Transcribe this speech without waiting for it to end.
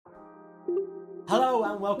Hello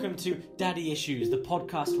and welcome to Daddy Issues, the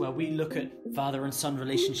podcast where we look at father and son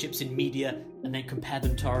relationships in media and then compare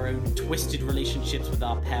them to our own twisted relationships with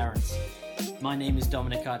our parents. My name is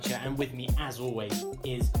Dominic Archer, and with me, as always,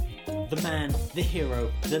 is the man, the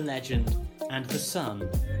hero, the legend, and the son,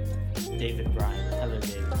 David Bryan. Hello,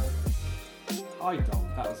 David. Hi, Dom.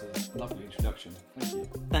 That was a lovely introduction. Thank you.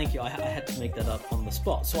 Thank you. I had to make that up on the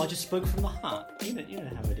spot, so I just spoke from the heart. You know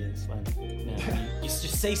how it is when you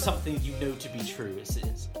just say something you know to be true. It's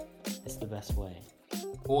the best way.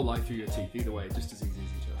 Or lie through your teeth. Either way, just as easy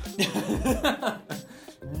as each other.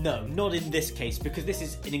 No, not in this case, because this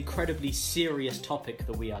is an incredibly serious topic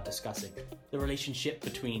that we are discussing. The relationship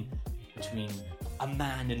between a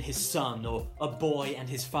man and his son, or a boy and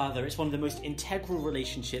his father. It's one of the most integral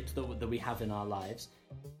relationships that we have in our lives.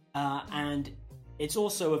 And it's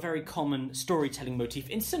also a very common storytelling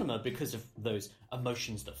motif in cinema because of those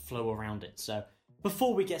emotions that flow around it. So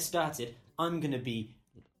before we get started, I'm going to be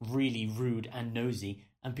really rude and nosy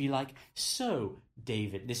and be like, so,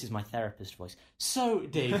 David, this is my therapist voice. So,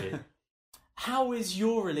 David, how is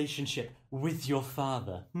your relationship with your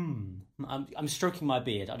father? I'm stroking my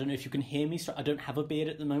beard. I don't know if you can hear me. I don't have a beard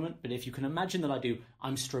at the moment, but if you can imagine that I do,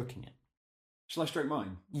 I'm stroking it. Shall I stroke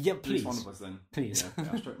mine? Yeah, please. Each one of us then. Please. Yeah,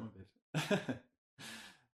 I'll stroke my beard.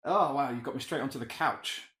 Oh, wow, you got me straight onto the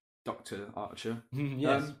couch, Dr. Archer.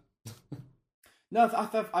 Yes. No,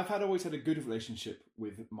 I've always had a good relationship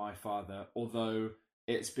with my father, although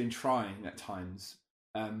it's been trying at times.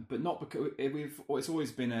 But not because it's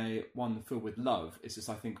always been one filled with love. It's just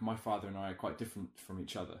I think my father and I are quite different from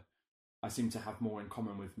each other. I seem to have more in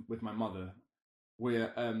common with my mother.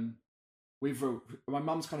 My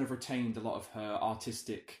mum's kind of retained a lot of her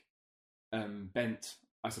artistic bent,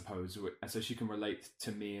 I suppose, so she can relate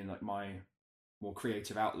to me and like my more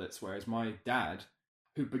creative outlets. Whereas my dad,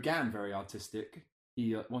 who began very artistic,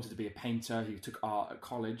 he wanted to be a painter. He took art at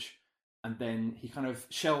college. And then he kind of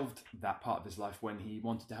shelved that part of his life when he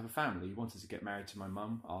wanted to have a family. He wanted to get married to my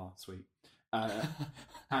mum. Oh, sweet.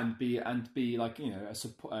 And be like, you know,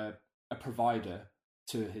 a provider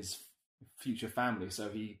to his future family. So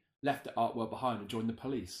he left the art world behind and joined the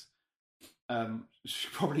police. She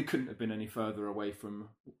probably couldn't have been any further away from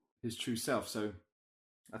his true self. So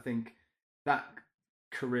I think that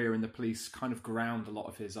career in the police kind of ground a lot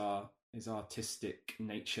of his artistic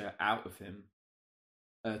nature out of him.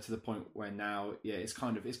 To the point where now, yeah, it's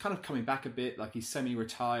kind of coming back a bit. Like he's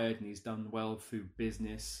semi-retired and he's done well through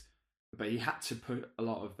business, but he had to put a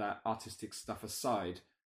lot of that artistic stuff aside.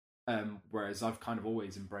 Whereas I've kind of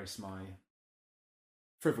always embraced my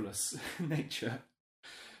frivolous nature.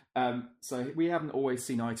 So we haven't always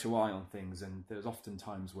seen eye to eye on things, and there's often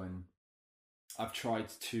times when I've tried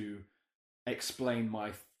to explain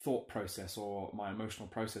my thought process or my emotional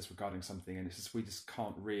process regarding something, and we just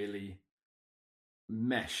can't really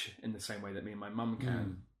mesh in the same way that me and my mum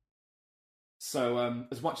can. So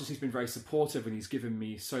as much as he's been very supportive and he's given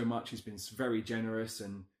me so much, he's been very generous,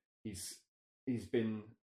 and he's been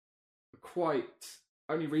quite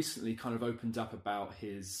only recently kind of opened up about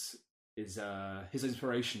his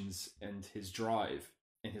inspirations and his drive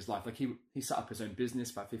in his life. Like he set up his own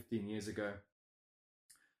business about 15 years ago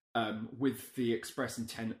with the express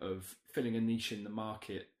intent of filling a niche in the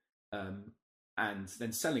market and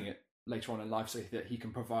then selling it later on in life so that he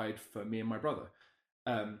can provide for me and my brother.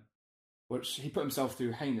 Which he put himself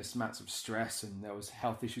through heinous amounts of stress, and there was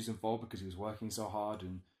health issues involved because he was working so hard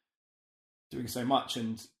and doing so much.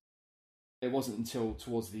 And it wasn't until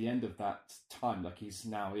towards the end of that time, like he's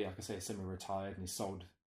now, like I say, semi-retired, and he's sold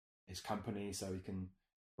his company so he can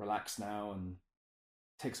relax now and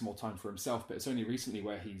take some more time for himself. But it's only recently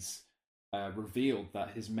where he's revealed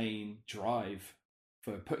that his main drive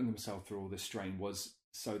for putting himself through all this strain was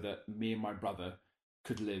so that me and my brother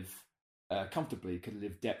could live comfortably, could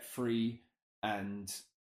live debt-free, and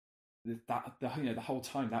the whole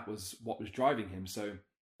time that was what was driving him. So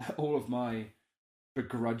all of my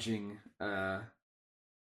begrudging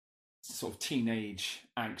sort of teenage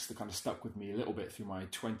angst that kind of stuck with me a little bit through my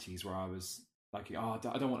 20s, where I was like, I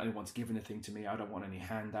don't want anyone to give anything to me. I don't want any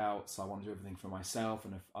handouts. I want to do everything for myself.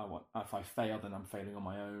 And if I fail, then I'm failing on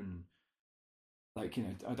my own. Like, you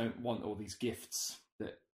know, I don't want all these gifts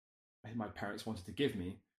that my parents wanted to give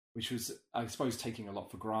me, which was, I suppose, taking a lot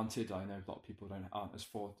for granted. I know a lot of people aren't as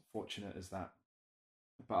fortunate as that,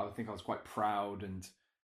 but I think I was quite proud. And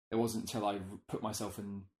it wasn't until I put myself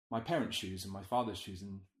in my parents' shoes and my father's shoes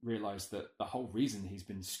and realised that the whole reason he's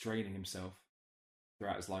been straining himself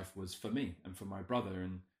throughout his life was for me and for my brother,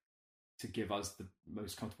 and to give us the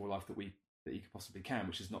most comfortable life that he possibly can,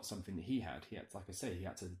 which is not something that he had. He had, like I say, he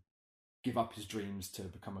had to give up his dreams to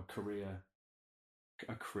become a career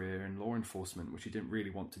a career in law enforcement, which he didn't really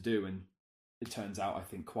want to do, and it turns out I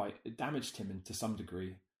think it damaged him to some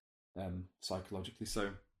degree, psychologically.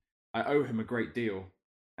 So I owe him a great deal,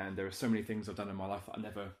 and there are so many things I've done in my life that I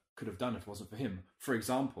never could have done if it wasn't for him. For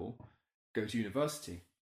example, go to university.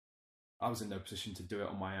 I was in no position to do it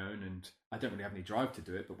on my own, and I don't really have any drive to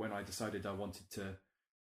do it, but when I decided I wanted to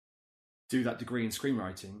do that degree in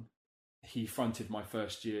screenwriting, he fronted my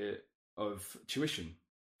first year of tuition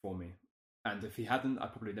for me. And if he hadn't, I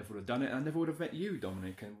probably never would have done it, and I never would have met you,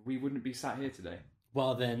 Dominic, and we wouldn't be sat here today.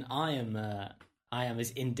 Well, then I am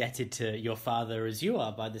as indebted to your father as you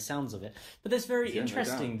are, by the sounds of it. But that's very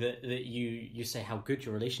interesting that you say how good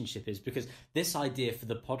your relationship is, because this idea for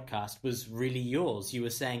the podcast was really yours. You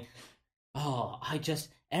were saying,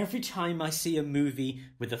 every time I see a movie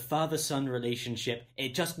with a father-son relationship,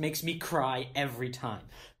 it just makes me cry every time.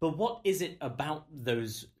 But what is it about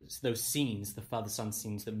those scenes, the father-son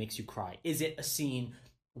scenes, that makes you cry? Is it a scene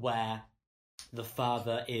where the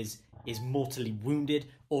father is mortally wounded,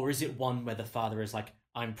 or is it one where the father is like,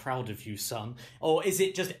 "I'm proud of you, son"? Or is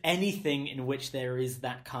it just anything in which there is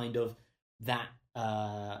that kind of that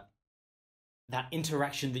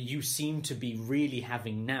interaction that you seem to be really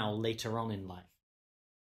having now later on in life?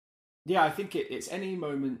 Yeah, I think it's any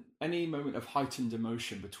moment of heightened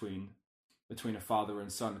emotion between a father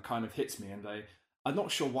and son kind of hits me, and I'm not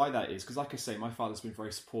sure why that is, because like I say, my father's been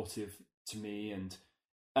very supportive to me, and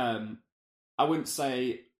I wouldn't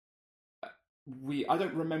say I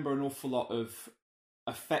don't remember an awful lot of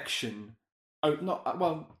affection. No, I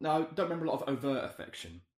don't remember a lot of overt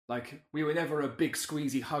affection. Like, we were never a big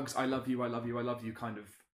squeezy hugs, I love you, I love you, I love you kind of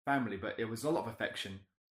family, but it was a lot of affection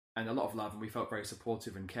and a lot of love, and we felt very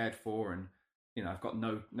supportive and cared for, and I've got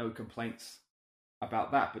no complaints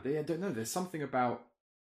about that. But I don't know, there's something about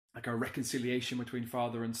like a reconciliation between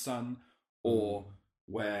father and son, or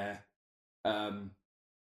where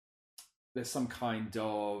there's some kind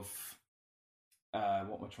of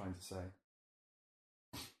what am I trying to say?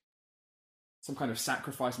 Some kind of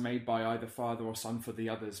sacrifice made by either father or son for the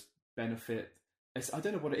other's benefit. I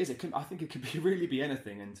don't know what it is. I think it could really be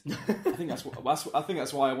anything, and I think that's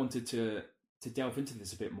why I wanted to delve into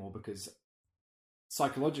this a bit more, because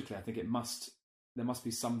psychologically, I think there must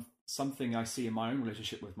be something I see in my own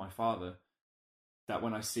relationship with my father, that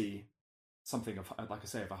when I see something of, like I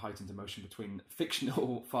say, of a heightened emotion between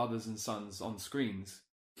fictional fathers and sons on screens,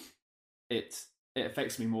 it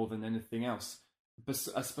affects me more than anything else.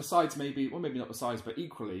 Besides maybe not besides, but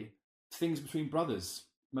equally, things between brothers.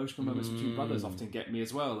 Emotional moments between brothers often get me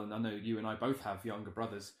as well, and I know you and I both have younger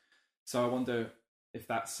brothers, so I wonder if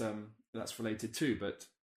that's related too. But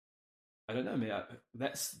I don't know.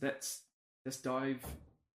 Let's dive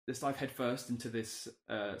headfirst into this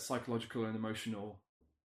psychological and emotional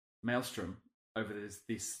maelstrom over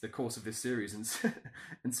the course of this series, and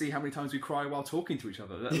see how many times we cry while talking to each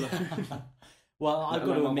other. Well, I've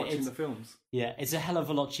got to admit, watching the films. Yeah, it's a hell of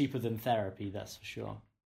a lot cheaper than therapy, that's for sure.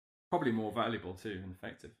 Probably more valuable too and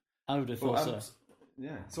effective. I would have thought so.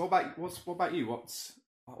 Yeah. So what about you? What's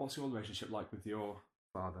your relationship like with your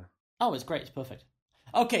father? Oh, it's great. It's perfect.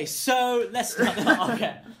 Okay, so let's start.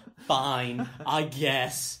 Okay, fine, I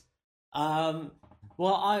guess.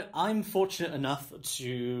 Well, I'm fortunate enough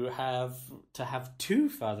to have two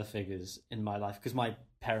father figures in my life, because my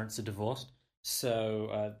parents are divorced.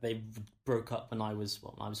 So they broke up when I was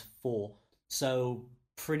 4. So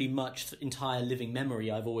pretty much the entire living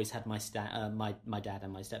memory, I've always had my dad and my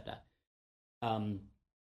stepdad.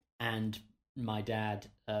 And my dad,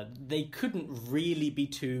 they couldn't really be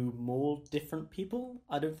two more different people,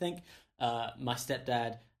 I don't think. My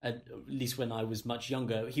stepdad, at least when I was much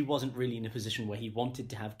younger, he wasn't really in a position where he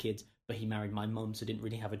wanted to have kids, but he married my mum, so didn't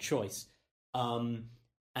really have a choice. And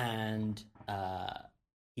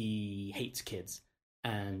he hates kids,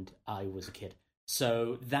 and I was a kid.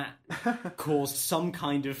 So that caused some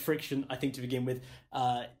kind of friction, I think, to begin with.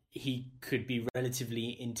 He could be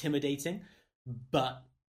relatively intimidating, but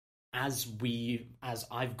as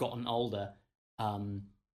I've gotten older,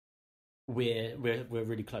 we're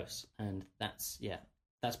really close, and that's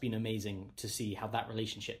been amazing to see how that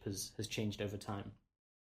relationship has changed over time.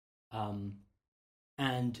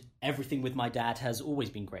 And everything with my dad has always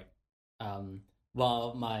been great.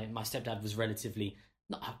 While my stepdad was relatively,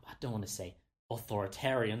 I don't want to say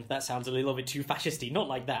authoritarian, that sounds a little bit too fascisty, not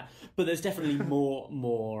like that, but there's definitely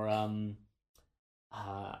more I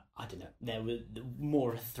don't know, there was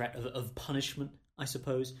more a threat of punishment, I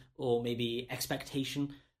suppose, or maybe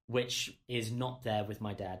expectation, which is not there with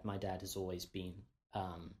my dad. My dad has always been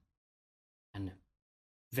and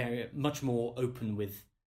very much more open with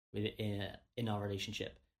in our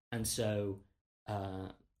relationship, and so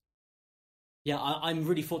Yeah, I'm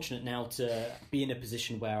really fortunate now to be in a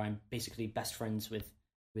position where I'm basically best friends with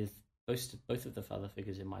both of the father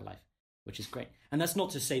figures in my life, which is great. And that's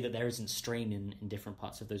not to say that there isn't strain in different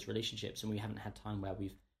parts of those relationships, and we haven't had time where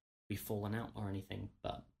we've fallen out or anything.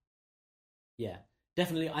 But yeah,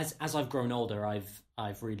 definitely as I've grown older,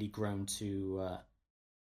 I've really grown to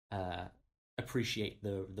appreciate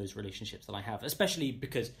those relationships that I have, especially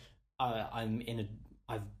because I've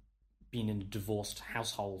been in a divorced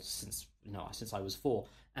household since I was 4,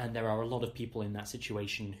 and there are a lot of people in that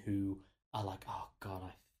situation who are like, oh god,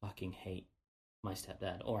 I fucking hate my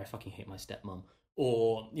stepdad, or I fucking hate my stepmom,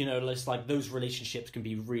 or it's like those relationships can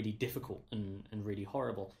be really difficult and really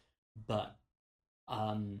horrible. But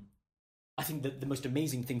I think that the most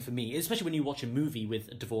amazing thing for me, especially when you watch a movie with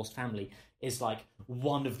a divorced family, is like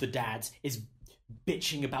one of the dads is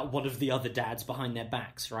bitching about one of the other dads behind their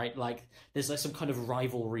backs, right? Like there's like some kind of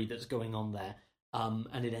rivalry that's going on there,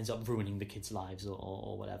 and it ends up ruining the kids' lives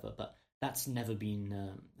or whatever. But that's never been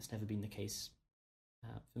the case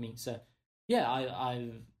for me. So yeah,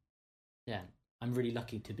 I'm really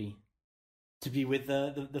lucky to be with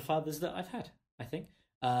the fathers that I've had. I think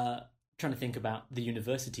trying to think about the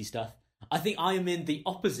university stuff. I think I am in the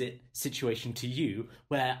opposite situation to you,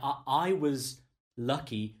 where I was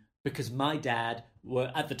lucky because my dad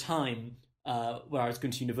at the time where I was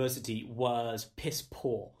going to university was piss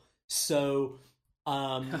poor. So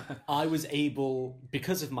I was able,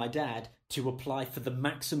 because of my dad, to apply for the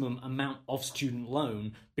maximum amount of student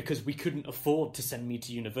loan because we couldn't afford to send me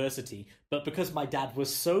to university. But because my dad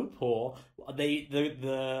was so poor,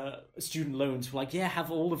 the student loans were like, yeah,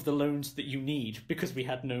 have all of the loans that you need, because we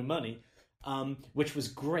had no money, which was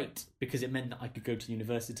great because it meant that I could go to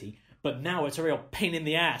university. But now it's a real pain in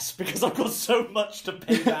the ass because I've got so much to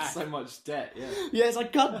pay back. So much debt, yeah. Yeah, it's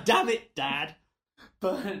like, god damn it, Dad.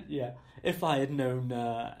 But yeah, if I had known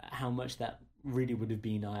how much that really would have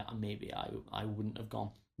been, maybe I wouldn't have gone.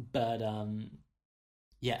 But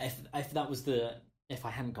yeah, if that was if I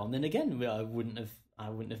hadn't gone, then again I wouldn't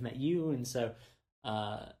have met you, and so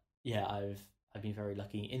yeah, I've been very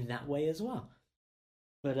lucky in that way as well.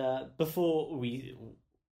 But before we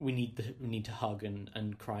need to hug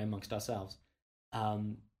and cry amongst ourselves,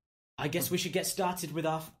 I guess we should get started with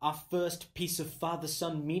our first piece of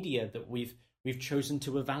father-son media that we've chosen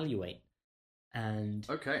to evaluate. And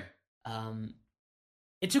okay,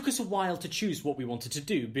 it took us a while to choose what we wanted to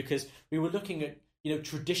do because we were looking at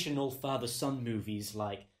traditional father-son movies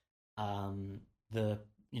like the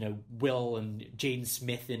Will and Jaden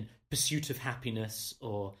Smith in Pursuit of Happiness,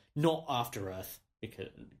 or Not After Earth. Because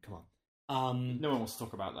come on, no one wants to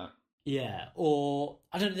talk about that. Yeah, or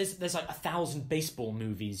I don't know. There's like 1,000 baseball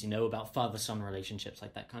movies, about father-son relationships,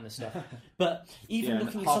 like that kind of stuff. But even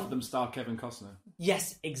looking at half of them star Kevin Costner.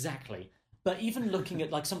 Yes, exactly. But even looking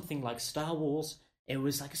at like something like Star Wars, it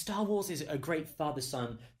was like Star Wars is a great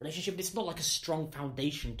father-son relationship, but it's not like a strong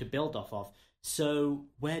foundation to build off of. So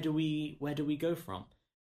where do we go from?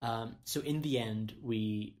 So in the end,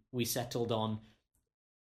 we settled on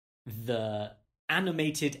the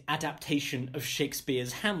animated adaptation of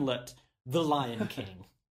Shakespeare's Hamlet, The Lion King.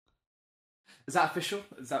 Is that official?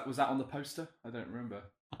 Was that on the poster? I don't remember.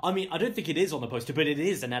 I mean, I don't think it is on the poster, but it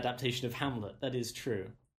is an adaptation of Hamlet. That is true.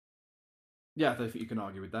 Yeah, I don't think you can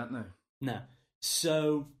argue with that. No. No.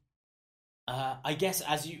 So, I guess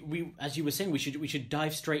as you were saying, we should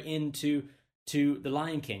dive straight into The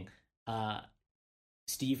Lion King.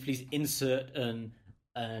 Steve, please insert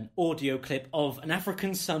an audio clip of an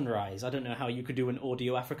African sunrise. I don't know how you could do an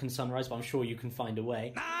audio African sunrise, but I'm sure you can find a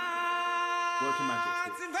way. Working magic,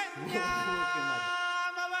 Steve.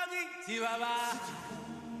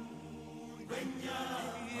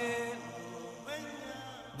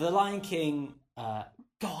 The Lion King. God,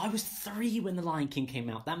 I was 3 when The Lion King came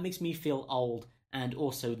out. That makes me feel old, and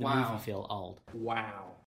also the movie feel old.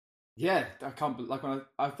 Wow. Yeah, I can't.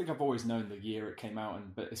 I think I've always known the year it came out,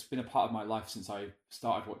 but it's been a part of my life since I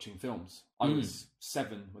started watching films. I was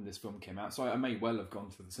 7 when this film came out, so I may well have gone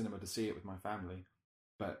to the cinema to see it with my family.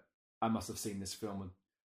 But I must have seen this film a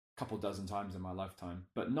couple dozen times in my lifetime,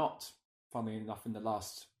 but not, funnily enough, in the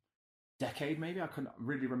last decade. Maybe I couldn't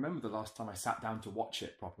really remember the last time I sat down to watch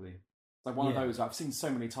it properly. It's like one of those I've seen so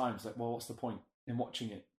many times. Like, well, what's the point in watching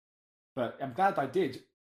it? But I'm glad I did,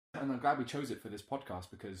 and I'm glad we chose it for this podcast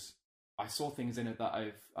because I saw things in it that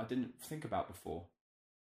I didn't think about before,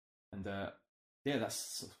 and yeah,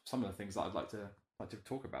 that's some of the things that I'd like to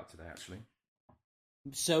talk about today. Actually,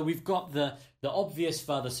 so we've got the obvious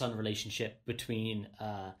father-son relationship between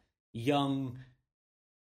young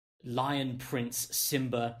Lion Prince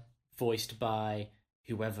Simba, voiced by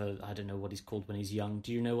whoever, I don't know what he's called when he's young.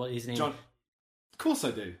 Do you know what his name? John. Of course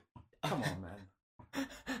I do. Come on, man.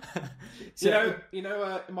 So,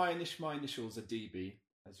 My initials are DB,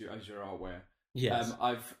 as you're aware. yes.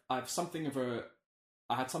 I had something of a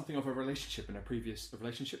reputation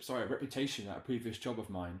at a previous job of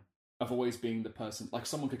mine, of always being the person, like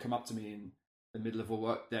someone could come up to me in the middle of a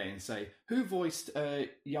work day and say, "Who voiced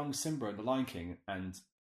young Simba in The Lion King?" And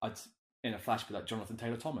I'd, in a flash, be like, "Jonathan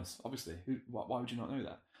Taylor Thomas." Obviously, why would you not know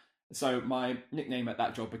that? So my nickname at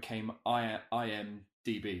that job became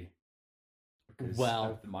IMDb because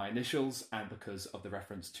of my initials and because of the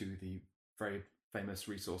reference to the very famous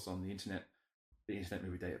resource on the Internet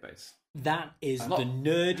Movie Database. That is the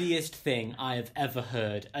nerdiest thing I have ever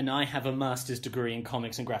heard, and I have a master's degree in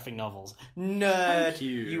comics and graphic novels. Nerd! Thank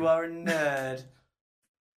you. You are a nerd.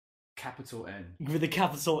 Capital N. With a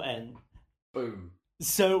capital N. Boom.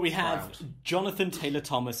 So we have Proud. Jonathan Taylor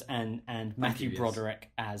Thomas and Matthew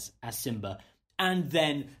Broderick as Simba. And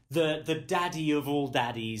then the daddy of all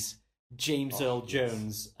daddies, James Earl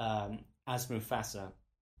Jones, as Mufasa.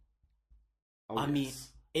 I mean,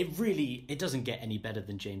 it doesn't get any better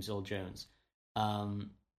than James Earl Jones. Can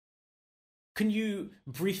you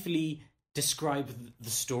briefly describe the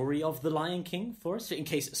story of The Lion King for us, in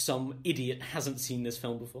case some idiot hasn't seen this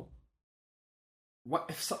film before? What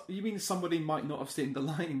if you mean somebody might not have seen The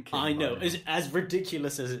Lion King? I know, as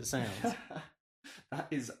ridiculous as it sounds. That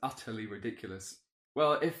is utterly ridiculous.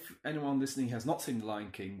 Well, if anyone listening has not seen The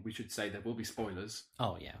Lion King, we should say there will be spoilers.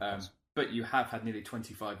 Oh yeah. But you have had nearly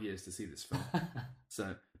 25 years to see this film.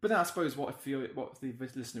 But then I suppose what if the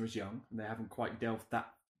listener is young and they haven't quite delved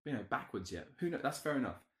that backwards yet? Who knows? That's fair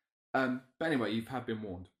enough. But anyway, you have been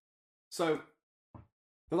warned. So,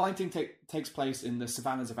 The Lion King takes place in the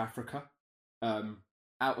savannas of Africa.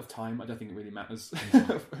 Out of time. I don't think it really matters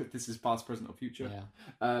if this is past, present, or future.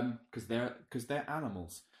 Yeah. Because they're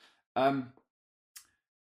animals.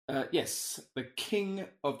 Yes, the king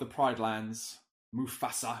of the Pride Lands,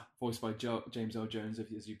 Mufasa, voiced by James Earl Jones,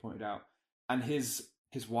 as you pointed out, and his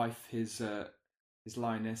wife, his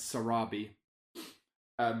lioness Sarabi,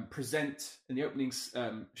 present in the opening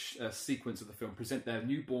sequence of the film, present their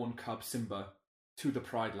newborn cub Simba to the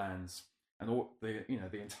Pride Lands, and all the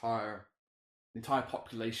entire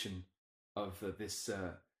population of this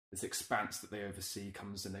expanse that they oversee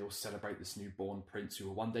comes, and they all celebrate this newborn prince who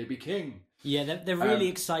will one day be king. Yeah, they're really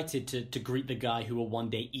excited to greet the guy who will one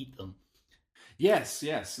day eat them. Yes,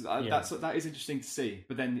 that is interesting to see.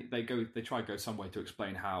 But then they try to go some way to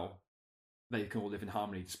explain how they can all live in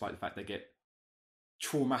harmony, despite the fact they get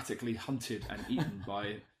traumatically hunted and eaten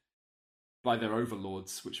by their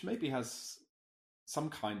overlords, which maybe has some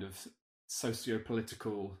kind of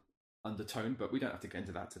socio-political undertone, but we don't have to get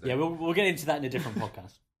into that today. Yeah, we'll get into that in a different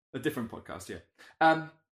podcast. A different podcast, yeah.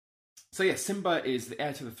 So yeah, Simba is the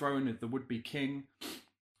heir to the throne of the would-be king,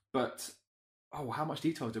 but how much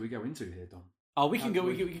detail do we go into here, Dom? Oh, we can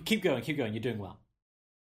keep going. You're doing well.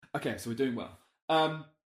 Okay, so we're doing well.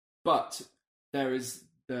 But there is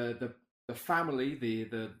the family,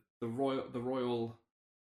 the royal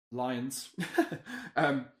lions.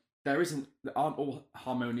 They aren't all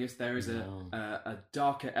harmonious. There is a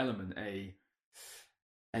darker element, a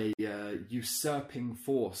usurping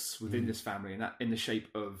force within this family, and that in the shape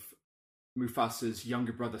of Mufasa's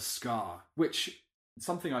younger brother Scar, which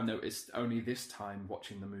something I've noticed only this time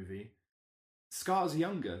watching the movie. Scar's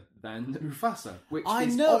younger than Mufasa, which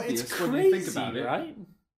is obvious it's crazy, when you think about it, right?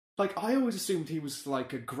 Like, I always assumed he was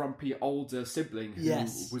like a grumpy older sibling who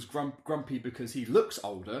was grumpy because he looks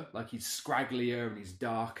older, like he's scragglier and he's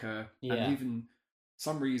darker, and even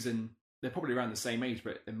some reason they're probably around the same age.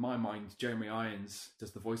 But in my mind, Jeremy Irons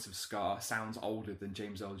does the voice of Scar, sounds older than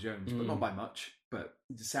James Earl Jones, but not by much. But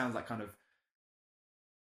it just sounds like kind of,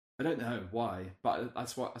 I don't know why, but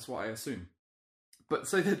that's what I assume. But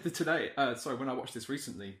so today, when I watched this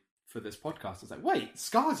recently for this podcast, I was like, wait,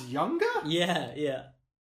 Scar's younger? Yeah.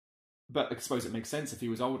 But I suppose it makes sense. If he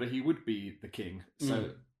was older, he would be the king.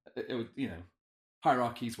 So it would,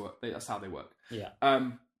 hierarchies work. That's how they work. Yeah.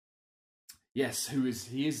 Yes,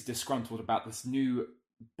 he is disgruntled about this new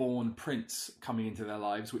born prince coming into their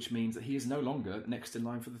lives, which means that he is no longer next in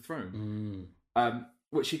line for the throne.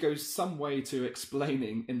 Which he goes some way to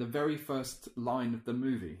explaining in the very first line of the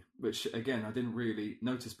movie, which, again, I didn't really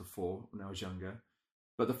notice before when I was younger.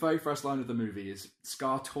 But the very first line of the movie is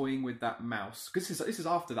Scar toying with that mouse. Because this is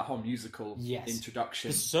after that whole musical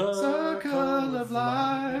introduction. The circle of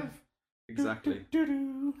life. Exactly.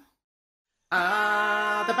 The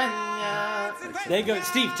there you go.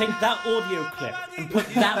 Steve, take that audio clip and put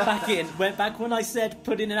that back in. Back when I said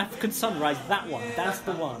put in an African sunrise, that one. That's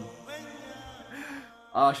the one.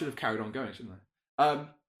 I should have carried on going, shouldn't I?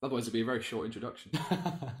 Otherwise, it'd be a very short introduction.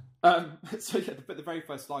 So yeah, but the very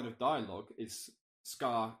first line of dialogue is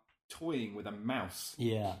Scar toying with a mouse.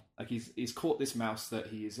 Yeah. Like he's caught this mouse that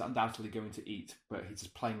he is undoubtedly going to eat, but he's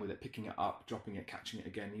just playing with it, picking it up, dropping it, catching it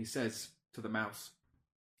again. He says to the mouse,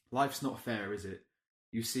 "Life's not fair, is it?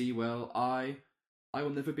 You see, well, I will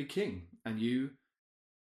never be king, and you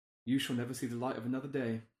shall never see the light of another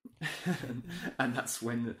day." and that's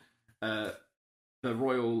when the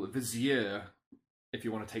royal vizier, if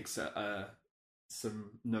you want to take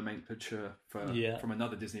some nomenclature from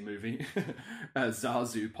another Disney movie,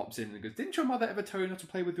 Zazu pops in and goes, "Didn't your mother ever tell you not to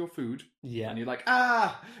play with your food?" Yeah. And you're like,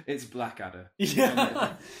 it's Blackadder.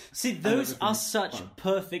 Yeah. See, those are such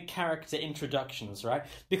perfect character introductions, right?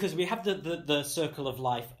 Because we have the Circle of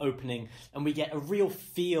Life opening, and we get a real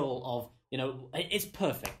feel of, it's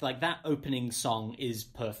perfect. Like, that opening song is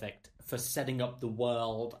perfect for setting up the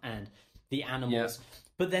world and the animals. Yeah.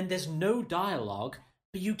 But then there's no dialogue,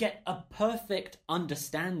 but you get a perfect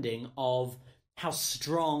understanding of how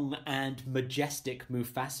strong and majestic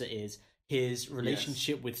Mufasa is, his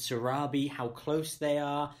relationship with Sarabi, how close they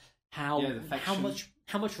are, how much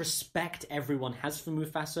respect everyone has for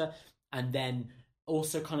Mufasa, and then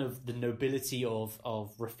also kind of the nobility of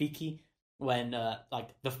Rafiki, when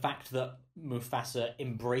the fact that Mufasa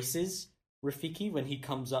embraces Rafiki when he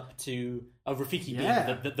comes up to Rafiki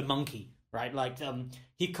being the monkey. Right, like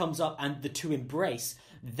he comes up and the two embrace.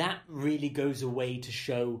 That really goes away to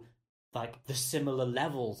show like the similar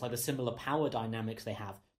levels, like the similar power dynamics they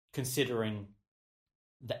have, considering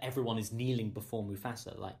that everyone is kneeling before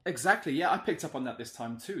Mufasa. Like exactly, yeah, I picked up on that this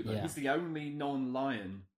time too. Like, he's the only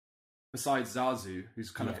non-lion besides Zazu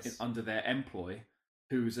who's kind of under their employ,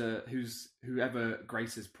 whoever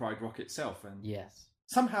graces Pride Rock itself, and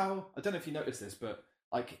somehow I don't know if you noticed this, but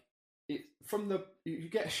like. You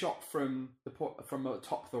get a shot from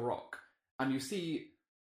atop the rock, and you see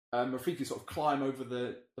Rafiki sort of climb over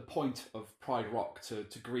the point of Pride Rock to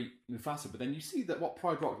greet Mufasa, but then you see that what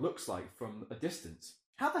Pride Rock looks like from a distance.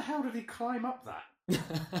 How the hell did he climb up that?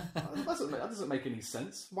 that doesn't make any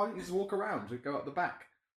sense. Why didn't he just walk around and go up the back?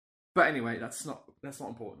 But anyway, that's not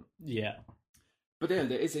important. Yeah. But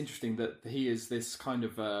then it is interesting that he is this kind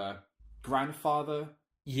of grandfather.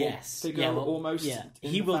 Yes, almost. Yeah,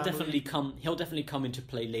 he'll definitely come into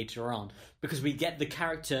play later on, because we get the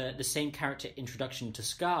same character introduction to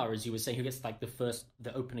Scar, as you were saying, who gets like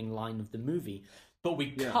the opening line of the movie. But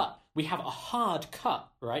we have a hard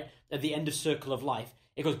cut right at the end of Circle of Life.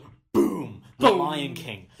 It goes boom, the Lion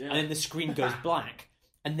King, and then the screen goes black,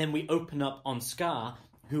 and then we open up on Scar,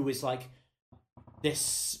 who is like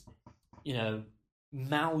this,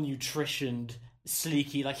 malnutritioned.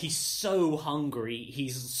 Sleeky, like he's so hungry,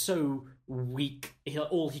 he's so weak.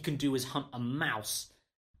 All he can do is hunt a mouse,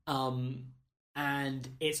 and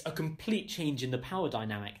it's a complete change in the power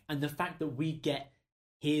dynamic. And the fact that we get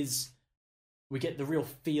the real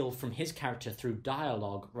feel from his character through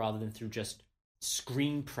dialogue rather than through just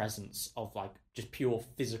screen presence of like just pure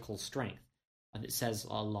physical strength, and it says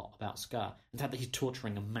a lot about Scar. The fact that he's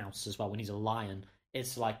torturing a mouse as well when he's a lion,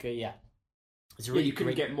 it's like it's really you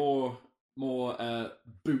couldn't get more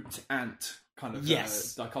boot ant kind of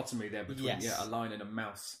dichotomy there between a lion and a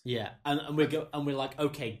mouse. Yeah, and we're like,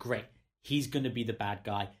 okay, great. He's going to be the bad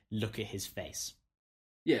guy. Look at his face.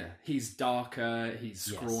 Yeah, he's darker. He's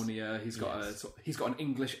scrawnier. He's got an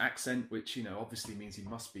English accent, which obviously means he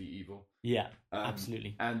must be evil. Yeah,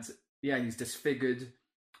 absolutely. And he's disfigured.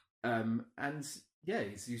 The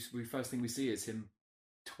first thing we see is him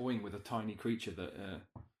toying with a tiny creature that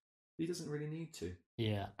he doesn't really need to.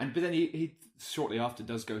 Yeah, but then he shortly after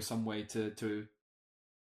does go some way to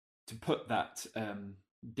put that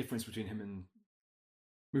difference between him and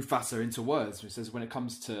Mufasa into words. He says, when it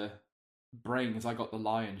comes to brains, I got the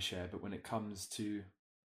lion's share, but when it comes to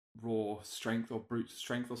raw strength or brute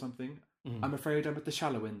strength or something, I'm afraid I'm at the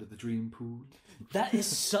shallow end of the dream pool. That is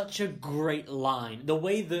such a great line. The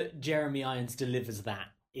way that Jeremy Irons delivers that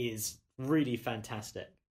is really fantastic.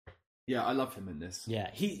 Yeah, I love him in this. Yeah,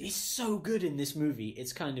 he's so good in this movie.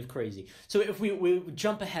 It's kind of crazy. So if we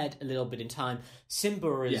jump ahead a little bit in time,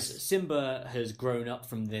 Simba has grown up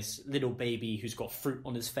from this little baby who's got fruit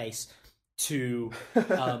on his face to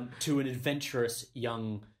an adventurous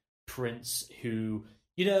young prince who,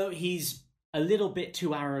 he's a little bit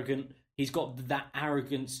too arrogant. He's got that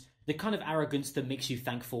arrogance, the kind of arrogance that makes you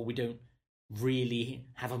thankful we don't really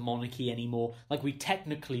have a monarchy anymore. Like, we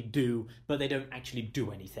technically do, but they don't actually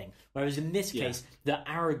do anything. Whereas in this case, the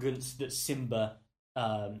arrogance that Simba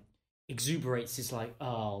exuberates is like,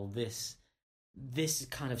 oh, this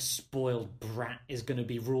kind of spoiled brat is going to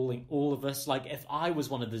be ruling all of us. Like, if I was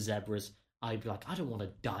one of the zebras, I'd be like, I don't want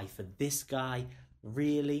to die for this guy.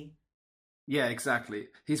 really? Yeah, exactly.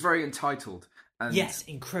 He's very entitled. And Yes,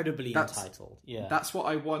 incredibly entitled. Yeah, that's what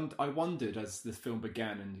I wondered as the film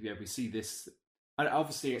began, and yeah, we see this, and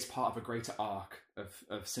obviously it's part of a greater arc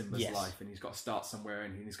of Simba's life, and he's got to start somewhere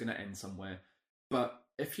and he's going to end somewhere. But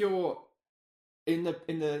if you're in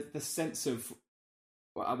the sense of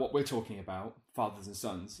what we're talking about, fathers and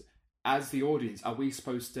sons, as the audience, are we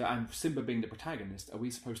supposed to, and Simba being the protagonist, are we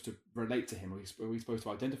supposed to relate to him? Are we supposed to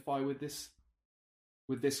identify with this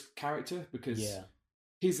character? Because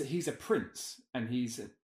he's a prince, and he's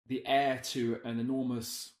the heir to an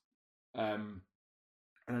enormous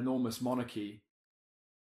monarchy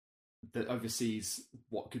that oversees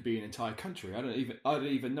what could be an entire country. I don't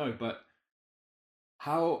even know. But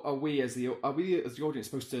how are we as the audience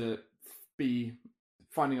supposed to be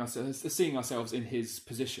seeing ourselves in his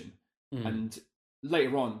position? And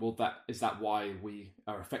later on, is that why we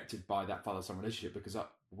are affected by that father-son relationship? Because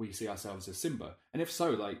we see ourselves as Simba, and if so,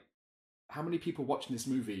 like, how many people watching this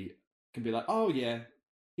movie can be like, oh yeah,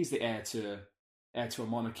 he's the heir to a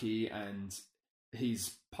monarchy, and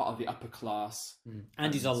he's part of the upper class,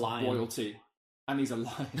 and he's a lion, royalty, and he's a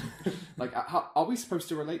lion. Like, how, are we supposed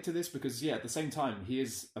to relate to this? Because at the same time, he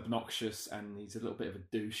is obnoxious and he's a little bit of a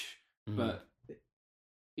douche, but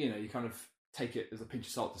you kind of take it as a pinch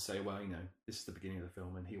of salt to say, well, this is the beginning of the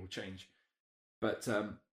film and he will change. But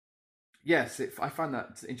yes, I found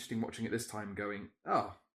that interesting watching it this time, going,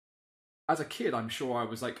 oh, as a kid, I'm sure I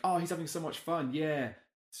was like, oh, he's having so much fun. Yeah.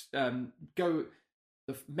 Go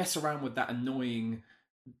mess around with that annoying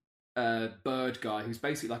bird guy who's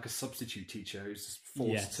basically like a substitute teacher who's just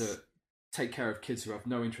forced to take care of kids who have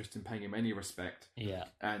no interest in paying him any respect. Yeah.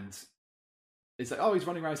 And it's like, oh, he's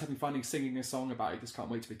running around, he's having fun, he's singing a song about he just can't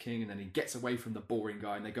wait to be king, and then he gets away from the boring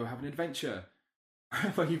guy and they go have an adventure.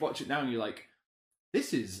 When you watch it now and you're like,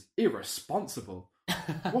 this is irresponsible.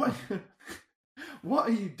 What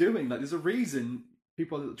are you doing? Like, there's a reason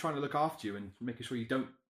people are trying to look after you and making sure you don't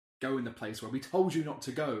go in the place where we told you not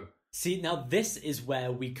to go. See, now this is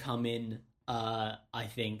where we come in, I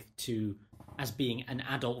think, as being an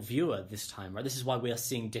adult viewer this time, right? This is why we are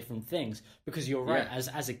seeing different things. Because you're right,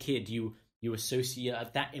 as a kid, you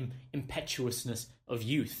associate that impetuousness of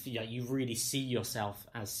youth. You really see yourself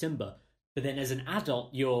as Simba. But then as an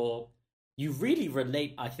adult, you really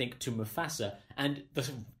relate, I think, to Mufasa and the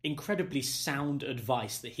incredibly sound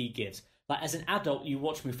advice that he gives. Like, as an adult, you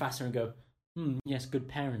watch Mufasa and go, yes, good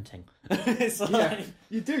parenting. It's like,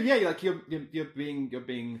 you do. Yeah, you're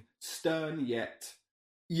being stern yet.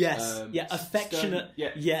 Yes. Affectionate.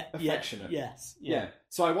 Stern, affectionate. Yes. Yeah.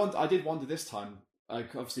 So I did wonder this time.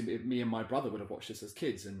 Like, obviously, me and my brother would have watched this as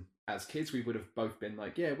kids, and as kids, we would have both been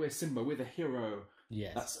like, "Yeah, we're Simba, we're the hero."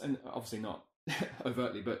 Yes. And obviously not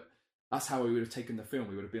overtly, but that's how we would have taken the film.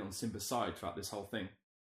 We would have been on Simba's side throughout this whole thing.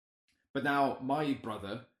 But now my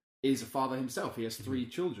brother is a father himself. He has 3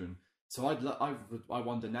 children. So I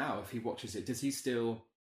wonder now, if he watches it, does he still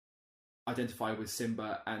identify with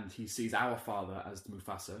Simba and he sees our father as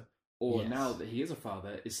Mufasa? Or now that he is a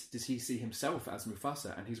father, does he see himself as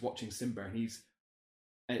Mufasa and he's watching Simba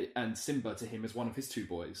and Simba to him is one of his 2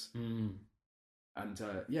 boys? And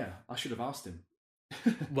I should have asked him.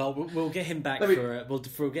 Well, we'll get him back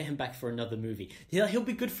we'll get him back for another movie. He'll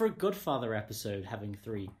be good for a Godfather episode, having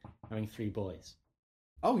three boys.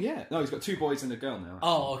 Oh yeah, no, he's got 2 boys and a girl now. Actually.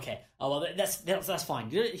 Oh, okay. Oh well, that's fine.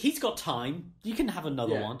 He's got time. You can have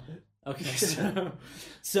another one. Okay,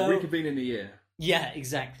 so reconvene in a year. Yeah,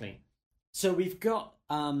 exactly. So we've got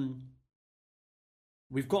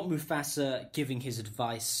Mufasa giving his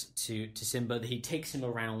advice to Simba. He takes him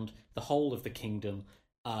around the whole of the kingdom.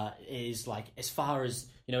 Is like, as far as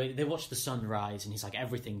they watch the sun rise, and he's like,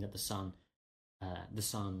 everything that the sun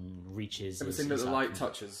reaches, everything that the light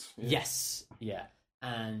touches. Yeah. Yes, yeah,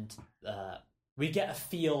 and we get a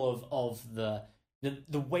feel of the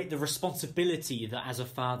weight, the responsibility that as a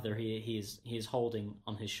father he is holding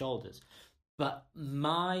on his shoulders. But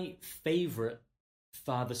my favorite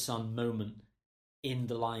father-son moment in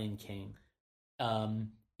The Lion King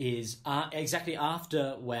is exactly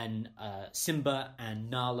after when Simba and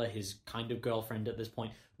Nala, his kind of girlfriend at this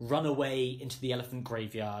point, run away into the elephant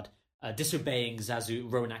graveyard, disobeying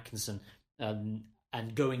Zazu, Rowan Atkinson,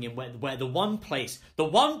 and going in where the one place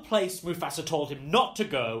Mufasa told him not to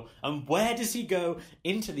go. And where does he go?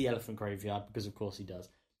 Into the elephant graveyard, because of course he does.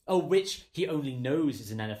 Oh, which he only knows is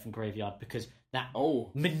an elephant graveyard because that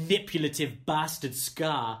manipulative bastard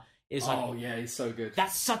Scar is like... Oh, yeah, he's so good.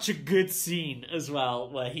 That's such a good scene as well,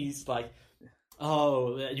 where he's like,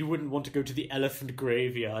 oh, you wouldn't want to go to the elephant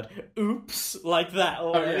graveyard. Oops, like that.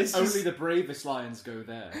 Oh, yeah, it's only just... the bravest lions go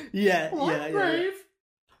there. Yeah, brave.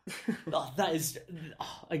 Oh, that is...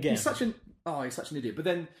 again... Oh, he's such an idiot. But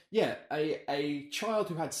then, yeah, a child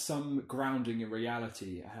who had some grounding in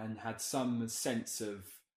reality and had some sense of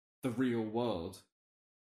the real world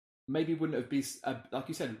maybe wouldn't have been, like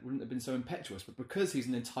you said, wouldn't have been so impetuous. But because he's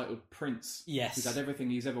an entitled prince, Yes. he's had everything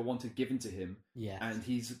he's ever wanted given to him, Yeah. and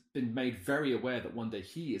he's been made very aware that one day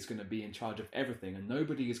he is going to be in charge of everything, and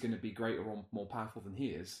nobody is going to be greater or more powerful than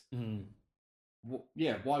he is. Mm.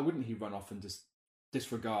 Yeah, why wouldn't he run off and just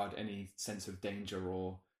disregard any sense of danger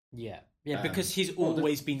or... Yeah, because he's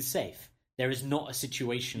always been safe. There is not a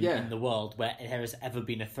situation in the world where there has ever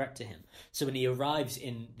been a threat to him. So when he arrives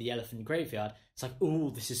in the elephant graveyard, it's like, oh,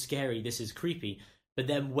 this is scary, this is creepy. But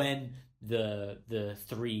then when the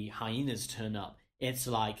three hyenas turn up, it's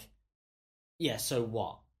like, yeah, so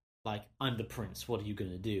what? Like, I'm the prince, what are you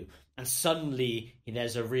going to do? And suddenly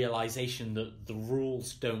there's a realization that the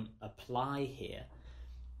rules don't apply here.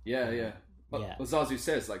 Yeah. Well, Zazu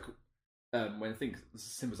says, like, when I think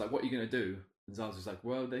Simba's like, what are you going to do? And Zazu's like,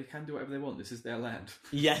 well, they can do whatever they want. This is their land.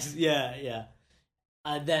 Yes, yeah.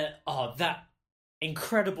 And then, that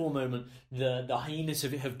incredible moment. The hyenas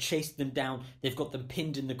have chased them down. They've got them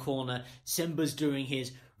pinned in the corner. Simba's doing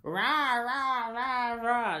his rah, rah, rah,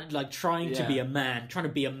 rah, like trying to be a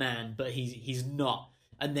man, but he's not.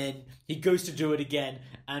 And then he goes to do it again,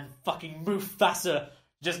 and fucking Mufasa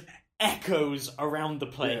just echoes around the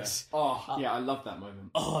place. I love that moment.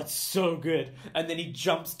 Oh, it's so good. And then he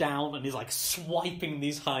jumps down and is like swiping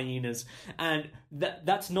these hyenas. And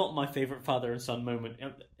that's not my favourite father and son moment,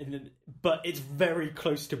 but it's very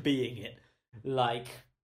close to being it. Like,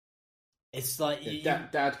 it's like...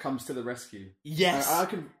 Dad comes to the rescue. Yes.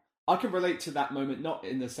 I can relate to that moment, not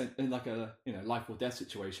in the sense, in like a life or death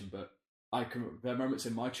situation, but there are moments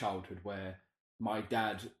in my childhood where my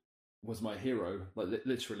dad was my hero. Like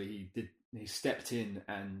literally, he stepped in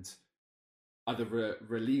and either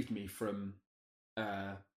relieved me from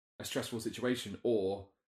a stressful situation or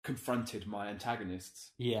confronted my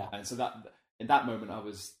antagonists. Yeah, and so that in that moment, that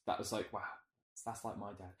was like, wow, that's like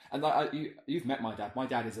my dad. And like you've met my dad. My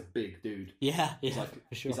dad is a big dude. Yeah, he's like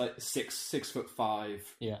for sure. He's like 6'5".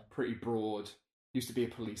 Yeah, pretty broad. Used to be a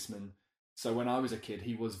policeman. So when I was a kid,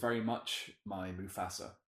 he was very much my Mufasa.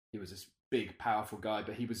 He was this big, powerful guy,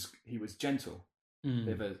 but he was gentle.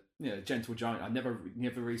 Bit of a gentle giant. I never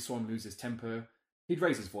really saw him lose his temper. He'd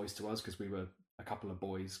raise his voice to us because we were a couple of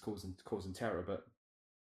boys causing terror, but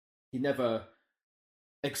he never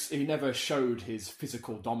showed his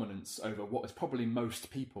physical dominance over what is probably most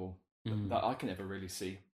people that I can ever really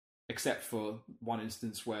see, except for one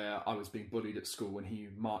instance where I was being bullied at school and he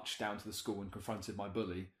marched down to the school and confronted my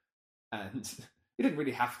bully, and he didn't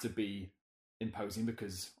really have to be imposing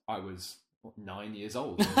because I was 9 years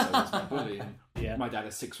old, so was my bully. And my dad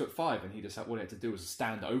is 6'5", and he just all he had to do was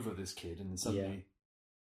stand over this kid, and then suddenly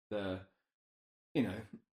the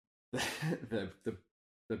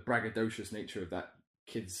braggadocious nature of that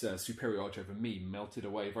kid's superiority over me melted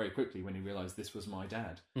away very quickly when he realized this was my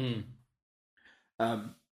dad.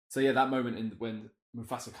 So yeah, that moment when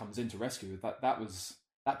Mufasa comes in to rescue,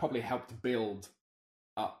 that probably helped build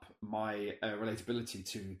up my relatability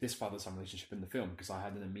to this father-son relationship in the film, because I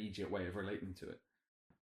had an immediate way of relating to it.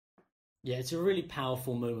 Yeah, it's a really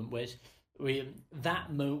powerful moment where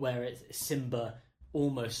it's Simba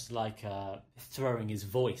almost like throwing his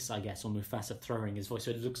voice, I guess, or Mufasa throwing his voice,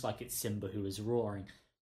 so it looks like it's Simba who is roaring,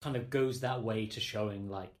 kind of goes that way to showing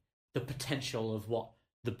like the potential of what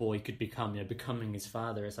the boy could become, becoming his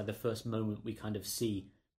father. It's like the first moment we kind of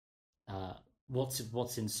see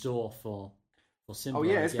what's in store for Simba. Oh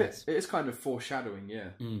yeah, it's kind of foreshadowing, yeah.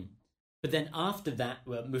 But then after that,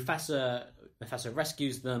 Mufasa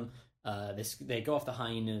rescues them. They go off the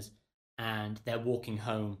hyenas, and they're walking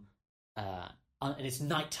home. And it's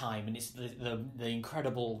nighttime, and it's the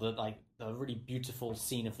incredible, the really beautiful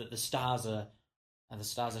scene of the stars are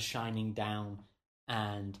shining down,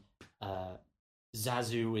 and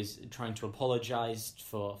Zazu is trying to apologize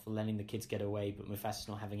for letting the kids get away, but Mufasa's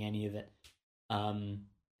not having any of it.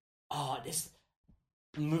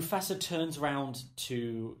 Mufasa turns around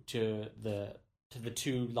to the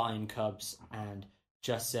two lion cubs and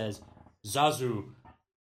just says, "Zazu,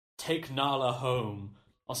 take Nala home,"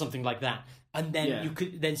 or something like that. And then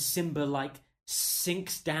then Simba like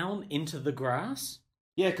sinks down into the grass.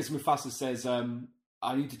 Yeah, because Mufasa says,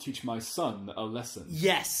 "I need to teach my son a lesson."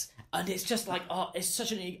 Yes, and it's just like, it's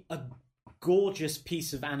such a gorgeous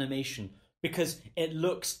piece of animation, because it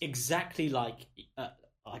looks exactly like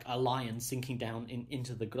a lion sinking down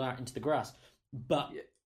into the grass. But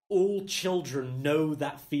all children know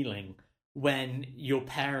that feeling when your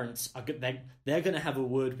parents they're going to have a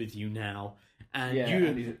word with you now, and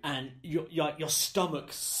your stomach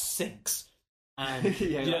sinks and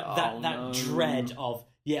Yeah, you know, like, that oh, that no. dread of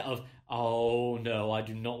oh no, I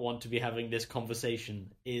do not want to be having this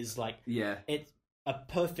conversation is like Yeah, it's a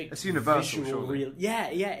perfect it's universal, visual surely. real. Yeah,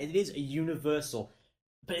 it is a universal,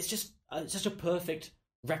 but it's just a perfect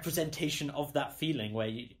representation of that feeling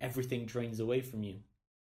where everything drains away from you.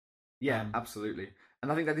 Yeah, Um, absolutely.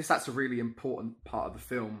 And I think that's a really important part of the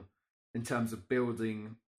film in terms of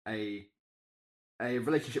building a a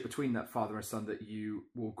relationship between that father and son that you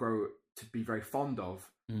will grow to be very fond of,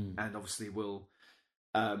 mm, and obviously will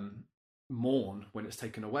um, mourn when it's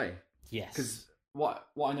taken away. yes. Because what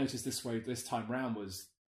I noticed this time round was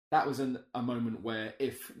that was a moment where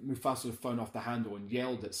if Mufasa had thrown off the handle and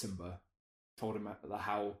yelled at Simba, told him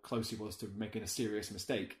how close he was to making a serious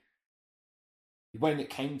mistake, when it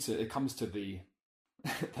comes to the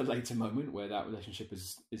the later moment where that relationship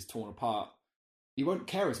is torn apart, you won't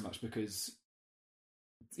care as much because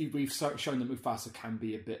we've shown that Mufasa can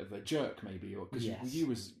be a bit of a jerk, maybe, or because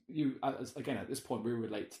Yes. you again at this point we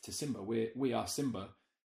relate to Simba. We are Simba,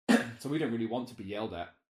 so we don't really want to be yelled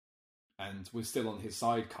at, and we're still on his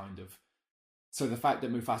side, kind of. So the fact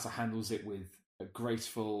that Mufasa handles it with a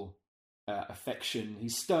graceful affection,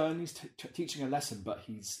 he's stern, he's teaching a lesson, but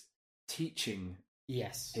he's teaching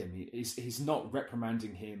Yes. him. He's not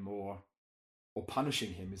reprimanding him or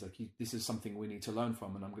punishing him. He's like, this is something we need to learn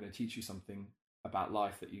from, and I'm going to teach you something about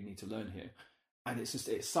life that you need to learn here. And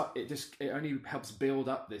it only helps build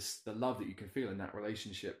up the love that you can feel in that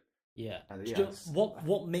relationship. Yeah. And, Do you know,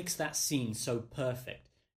 what makes that scene so perfect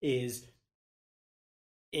is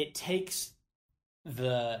it takes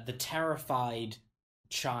the terrified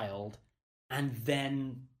child and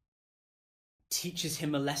then teaches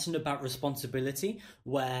him a lesson about responsibility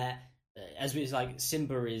where as it's like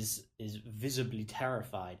Simba is visibly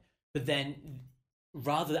terrified, but then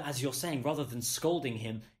as you're saying, rather than scolding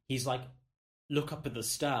him, he's like, look up at the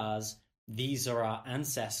stars, these are our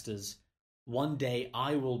ancestors, one day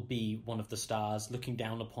I will be one of the stars looking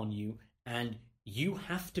down upon you, and you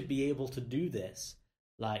have to be able to do this.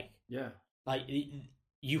 Like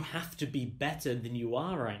you have to be better than you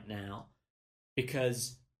are right now,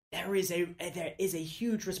 because there is a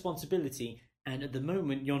huge responsibility, and at the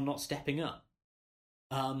moment you're not stepping up.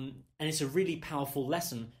 And it's a really powerful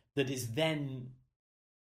lesson that is then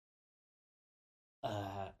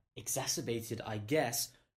exacerbated, I guess,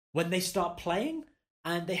 when they start playing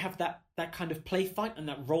and they have that kind of play fight and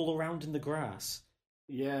that roll around in the grass.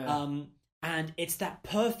 Yeah. And it's that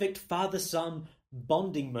perfect father-son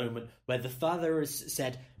bonding moment where the father has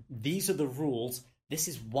said, these are the rules, this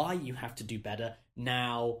is why you have to do better.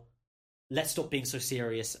 Now, let's stop being so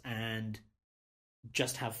serious and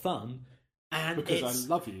just have fun. And because I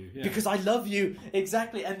love you. Yeah. Because I love you,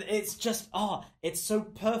 exactly. And it's just, it's so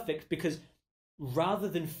perfect because rather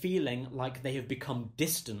than feeling like they have become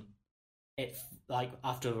distant, it like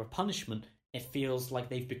after a punishment, it feels like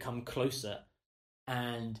they've become closer.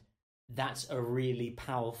 And that's a really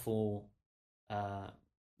powerful,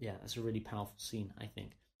 that's a really powerful scene, I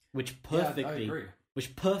think, which I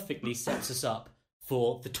agree. sets us up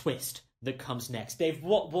for the twist that comes next. Dave,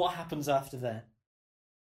 what happens after that?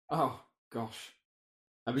 Oh gosh,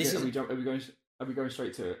 are we going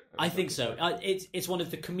straight to it? I think so. It's one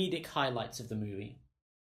of the comedic highlights of the movie.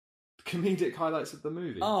 Comedic highlights of the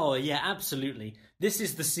movie. Oh yeah, absolutely. This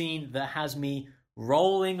is the scene that has me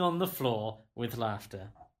rolling on the floor with laughter.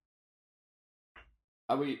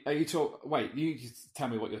 Are you Wait, you tell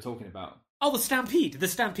me what you're talking about. Oh, the Stampede. The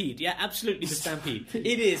Stampede. Yeah, absolutely the Stampede.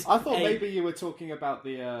 It is. I thought maybe you were talking about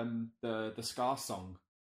the Scar song.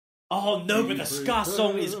 Oh no, but the Scar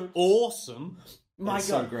song is awesome. My it's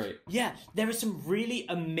God, so great. Yeah, there are some really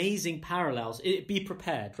amazing parallels. Be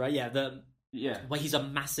prepared, right? Yeah, where he's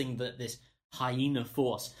amassing this hyena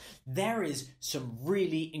force. There is some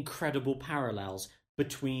really incredible parallels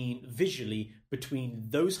visually between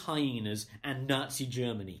those hyenas and Nazi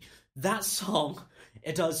Germany. That song,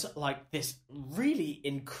 it does like this really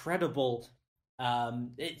incredible.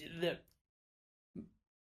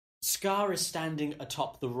 Scar is standing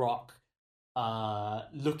atop the rock,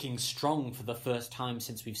 looking strong for the first time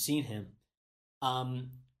since we've seen him.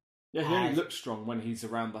 He only looks strong when he's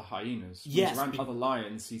around the hyenas. When he's around other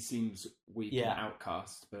lions, he seems weak and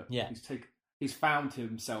outcast. But he's found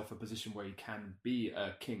himself a position where he can be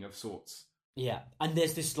a king of sorts. Yeah, and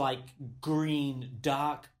there's this like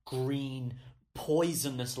dark green,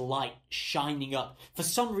 poisonous light shining up. For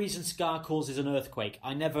some reason, Scar causes an earthquake.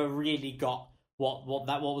 I never really got what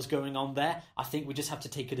was going on there. I think we just have to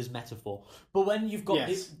take it as metaphor. But when you've got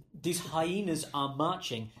these hyenas are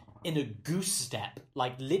marching in a goose step,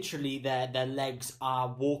 like literally their legs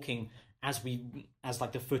are walking as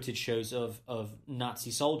like the footage shows of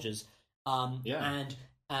Nazi soldiers, Yeah. And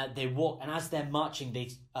they walk, and as they're marching,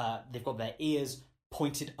 they've got their ears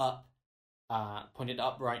pointed up, pointed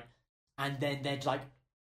upright, and then they're like,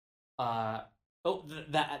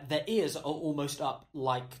 their ears are almost up,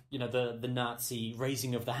 like the Nazi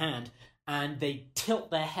raising of the hand, and they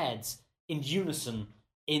tilt their heads in unison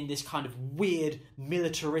in this kind of weird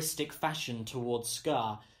militaristic fashion towards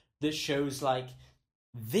Scar that shows like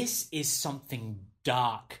this is something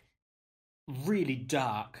dark, really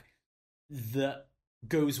dark, that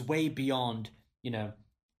goes way beyond,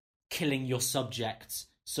 killing your subjects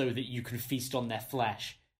so that you can feast on their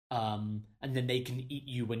flesh, and then they can eat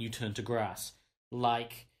you when you turn to grass.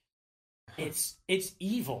 Like, it's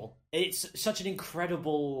evil. It's such an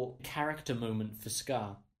incredible character moment for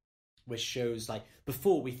Scar, which shows, like,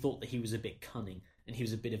 before we thought that he was a bit cunning and he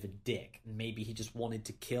was a bit of a dick, and maybe he just wanted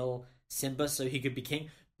to kill Simba so he could be king,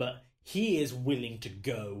 but he is willing to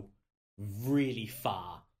go really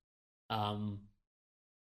far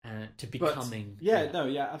to becoming...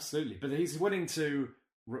 Absolutely. But he's willing to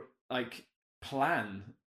plan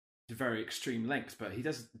to very extreme lengths, but he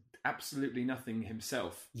does absolutely nothing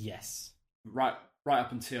himself. Yes. Right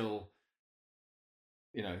up until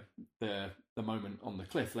the moment on the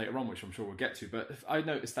cliff later on, which I'm sure we'll get to. But I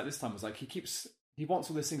noticed that this time was like he wants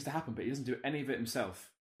all these things to happen, but he doesn't do any of it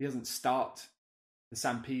himself. He doesn't start the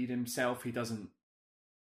stampede himself. He doesn't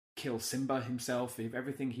kill Simba himself.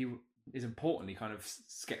 Everything he is important, he kind of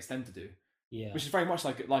gets them to do. Yeah. Which is very much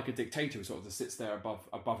like a dictator who sort of just sits there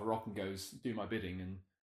above a rock and goes, "Do my bidding," and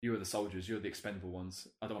you are the soldiers, you're the expendable ones.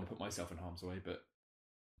 I don't want to put myself in harm's way, but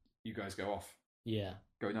you guys go off. Yeah.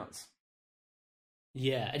 Go nuts.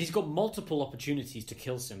 Yeah, and he's got multiple opportunities to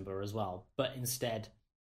kill Simba as well, but instead,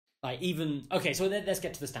 so let's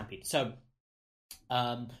get to the stampede. So,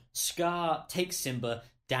 Scar takes Simba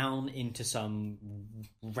down into some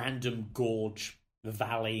random gorge,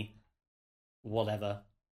 valley, whatever,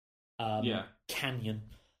 canyon.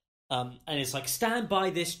 And it's like, stand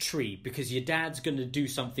by this tree because your dad's going to do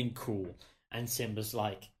something cool. And Simba's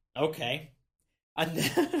like, okay. And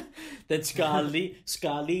then Scar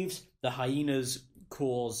leaves. The hyenas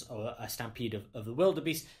cause a stampede of the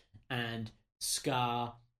wildebeest. And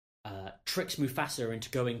Scar tricks Mufasa into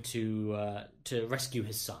going to rescue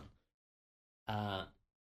his son.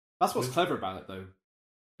 That's what's clever about it, though.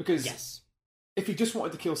 Because yes, if he just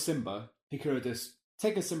wanted to kill Simba, he could have just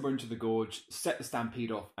taken Simba into the gorge, set the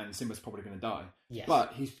stampede off, and Simba's probably going to die. Yes.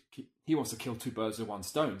 But he wants to kill two birds with one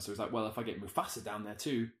stone. So he's like, well, if I get Mufasa down there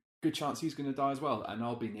too, good chance he's going to die as well, and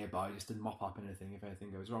I'll be nearby just to mop up anything if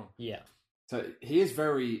anything goes wrong. Yeah. So he's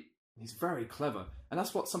very clever, and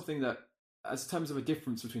that's something that, as in terms of a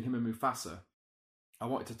difference between him and Mufasa, I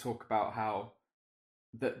wanted to talk about how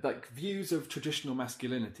that like views of traditional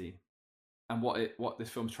masculinity and what this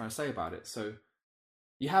film's trying to say about it. So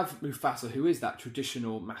you have Mufasa, who is that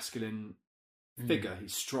traditional masculine figure.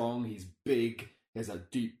 He's strong, he's big, he has a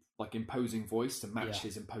deep, like, imposing voice to match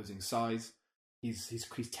his imposing size. He's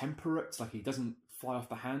temperate, like, he doesn't fly off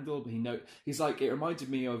the handle, but he's like, it reminded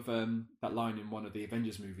me of that line in one of the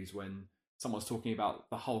Avengers movies when someone's talking about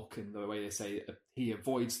the Hulk and the way they say he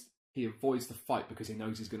avoids the fight because he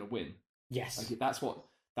knows he's going to win. Yes, like that's what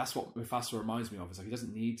Mufasa reminds me of. It's like he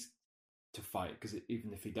doesn't need to fight because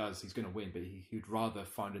even if he does, he's going to win, but he'd rather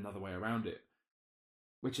find another way around it,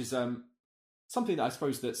 which is something that I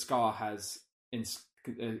suppose that Scar has is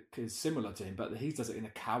similar to him, but he does it in a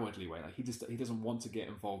cowardly way. Like he doesn't want to get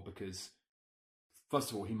involved because,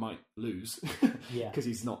 first of all, he might lose because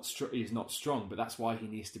he's not strong, but that's why he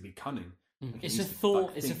needs to be cunning. It's a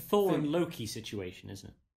Thor and Loki situation, isn't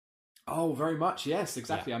it? Oh, very much. Yes,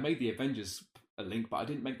 exactly. I made the Avengers a link, but I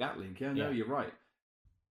didn't make that link. Yeah, no, you're right.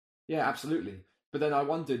 Yeah, absolutely. But then I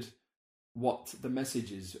wondered what the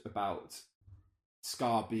message is about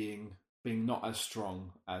Scar being not as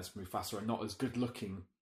strong as Mufasa and not as good looking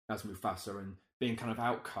as Mufasa and being kind of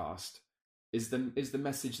outcast. Is the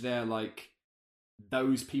message there like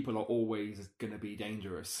those people are always going to be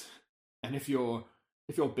dangerous, and if you're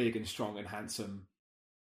big and strong and handsome,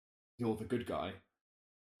 you're the good guy,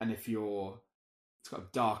 and if you're kind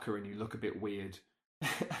of darker and you look a bit weird,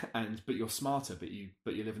 but you're smarter, but you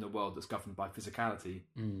live in a world that's governed by physicality,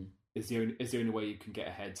 is the only way you can get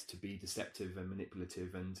ahead, to be deceptive and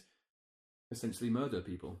manipulative and essentially murder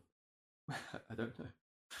people. I don't know.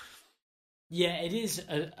 Yeah, it is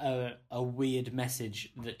a weird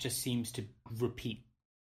message that just seems to repeat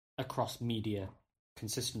across media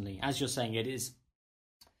consistently. As you're saying, it is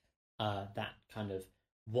that kind of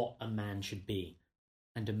what a man should be,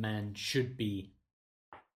 and a man should be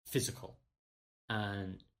physical,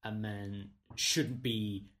 and a man shouldn't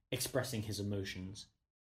be expressing his emotions.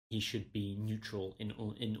 he should be neutral in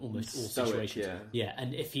almost all Stoic, situations. yeah. Yeah,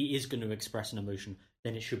 and if he is going to express an emotion,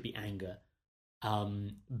 then it should be anger,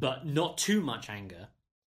 but not too much anger.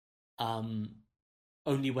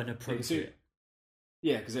 Only when appropriate.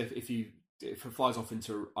 Yeah, because if it flies off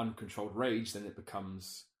into uncontrolled rage, then it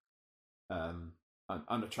becomes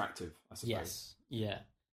unattractive, I suppose. Yes,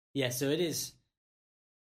 yeah. So it is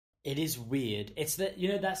weird. It's that, you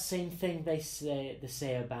know, that same thing they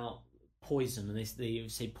say about poison, and they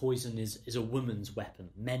say poison is a woman's weapon.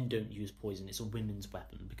 Men don't use poison; it's a women's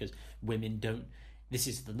weapon because women don't. This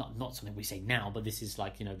is not something we say now, but this is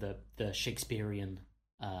like, you know, the Shakespearean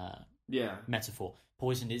metaphor.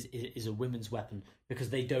 Poison is a women's weapon because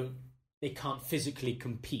they can't physically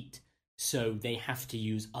compete, so they have to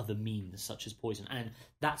use other means such as poison, and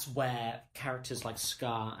that's where characters like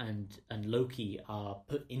Scar and Loki are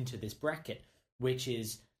put into this bracket, which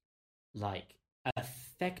is like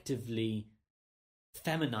effectively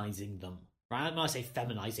feminizing them. Right? When I say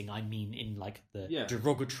feminizing, I mean in like the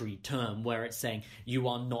derogatory term, where it's saying you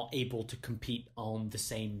are not able to compete on the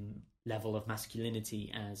same level of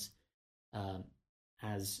masculinity as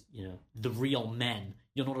you know, the real men.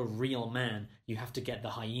 You're not a real man. You have to get the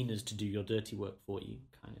hyenas to do your dirty work for you,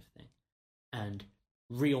 kind of thing. And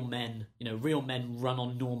real men, you know, real men run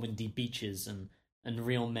on Normandy beaches, and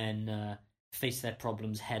real men face their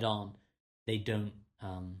problems head on. They don't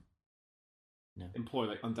employ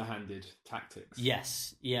like underhanded tactics.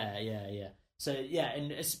 Yes, yeah. So yeah,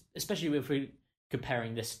 and especially if we're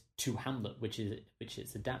comparing this to Hamlet, which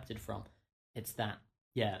it's adapted from, it's that.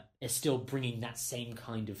 Yeah, it's still bringing that same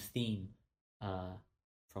kind of theme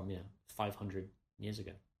from 500 years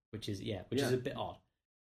ago, which is a bit odd.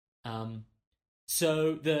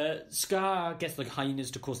 So the Scar gets the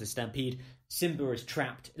hyenas to cause the stampede. Simba is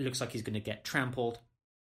trapped. It looks like he's going to get trampled.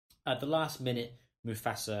 At the last minute,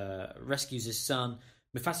 Mufasa rescues his son.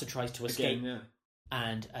 Mufasa tries to escape,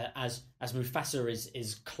 and as Mufasa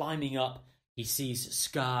is climbing up, he sees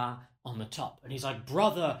Scar on the top, and he's like,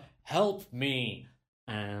 "Brother, help me!"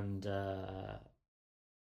 And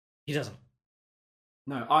he doesn't.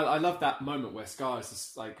 No, I love that moment where Scar is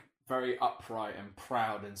just like very upright and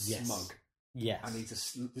proud and smug. Yes. And he's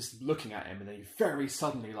just looking at him, and then he very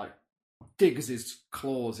suddenly like digs his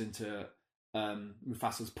claws into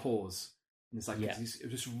Mufasa's paws, and it's like he's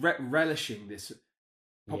just relishing this,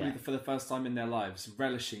 probably for the first time in their lives,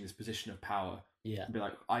 relishing this position of power. Yeah, and be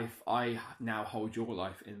like, I now hold your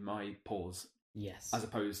life in my paws. Yes, as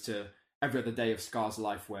opposed to every other day of Scar's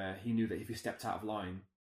life, where he knew that if he stepped out of line,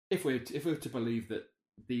 if we're to believe that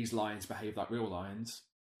these lions behave like real lions,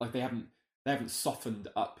 like they haven't softened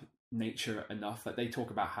up nature enough. That they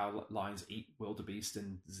talk about how lions eat wildebeest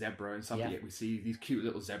and zebra and stuff, yet we see these cute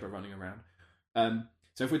little zebra running around.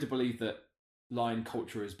 So if we're to believe that lion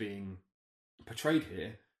culture is being portrayed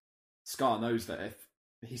here, Scar knows that if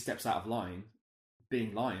he steps out of line,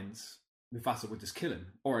 being lions, Mufasa would just kill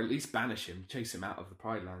him, or at least banish him, chase him out of the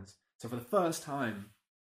Pride Lands. So for the first time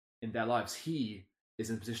in their lives, he is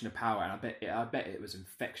in a position of power, and I bet it was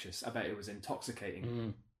infectious. I bet it was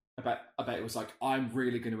intoxicating. I bet it was like, I'm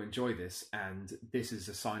really going to enjoy this, and this is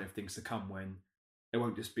a sign of things to come, when it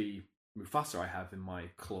won't just be Mufasa I have in my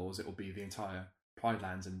claws, it will be the entire Pride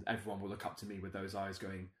Lands, and everyone will look up to me with those eyes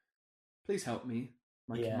going, please help me,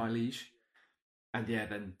 my liege. And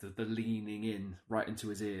then the leaning in right into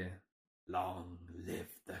his ear, long live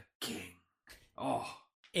the king. Oh,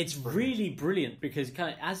 it's really brilliant, because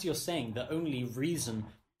kind of, as you're saying, the only reason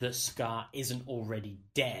that Scar isn't already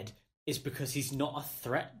dead is because he's not a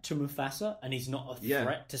threat to Mufasa, and he's not a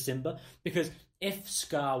threat to Simba. Because if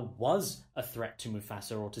Scar was a threat to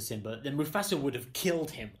Mufasa or to Simba, then Mufasa would have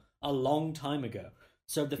killed him a long time ago.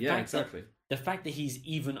 So the fact that he's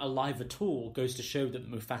even alive at all goes to show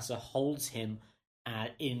that Mufasa holds him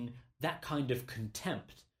in that kind of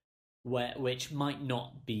contempt, which might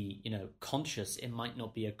not be, conscious. It might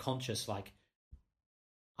not be a conscious, like,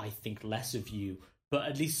 I think less of you, but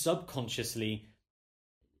at least subconsciously,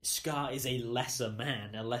 Scar is a lesser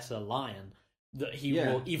man, a lesser lion. That he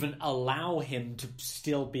will even allow him to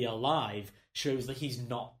still be alive shows that he's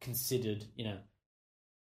not considered,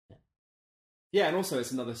 Yeah, and also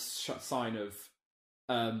it's another sign of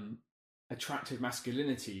attractive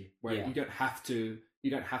masculinity, where you don't have to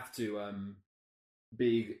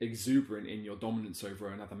be exuberant in your dominance over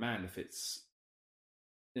another man if it's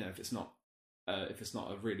not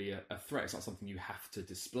really a threat. It's not something you have to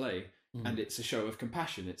display, and it's a show of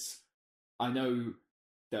compassion. I know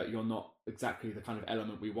that you're not exactly the kind of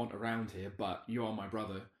element we want around here, but you are my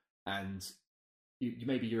brother, and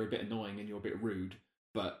maybe you're a bit annoying and you're a bit rude,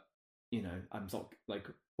 but I'm not like,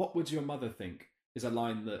 what would your mother think, is a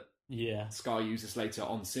line that Yeah. Scar uses later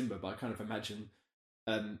on Simba, but I kind of imagine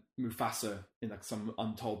Mufasa in like some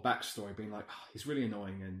untold backstory being like, oh, he's really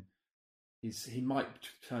annoying and he might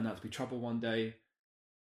turn out to be trouble one day,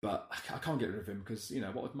 but I can't get rid of him because, you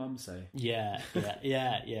know, what would Mum say? Yeah.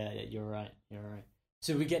 You're right.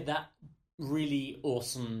 So we get that really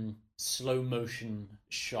awesome slow motion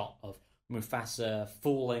shot of Mufasa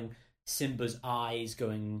falling, Simba's eyes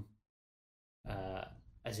going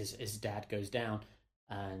as his dad goes down,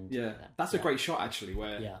 and that's a great shot actually,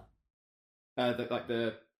 where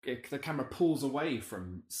the camera pulls away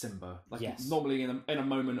from Simba. Like normally in a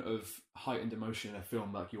moment of heightened emotion in a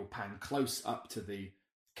film, like you'll pan close up to the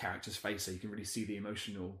character's face so you can really see the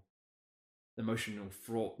emotional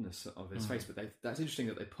fraughtness of his face. But that's interesting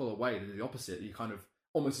that they pull away. They do the opposite. You kind of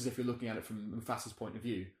almost as if you're looking at it from Mufasa's point of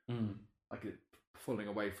view, like it pulling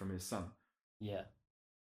away from his son. Yeah,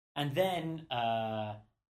 and then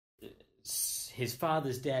his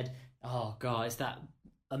father's dead. Oh god, it's that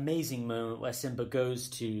amazing moment where Simba goes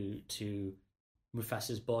to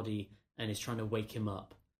Mufasa's body and is trying to wake him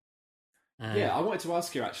up. I wanted to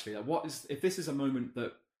ask you actually, like, if this is a moment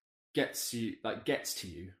that gets to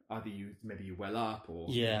you, either maybe you well up or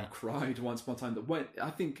you cried once upon a time. I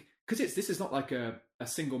think because this is not like a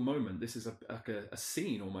single moment. This is a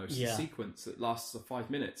scene almost, a sequence that lasts 5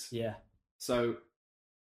 minutes. Yeah. So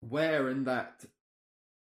where in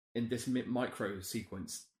this micro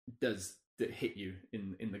sequence does it hit you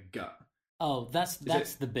in the gut? Oh, that's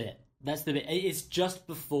the bit. That's the bit. It's just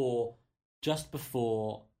before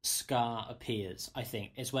Scar appears. I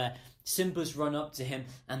think it's where Simba's run up to him,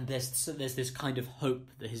 and there's this kind of hope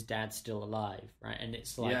that his dad's still alive, right? And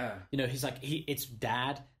it's like, you know, he's like it's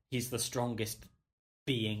Dad. He's the strongest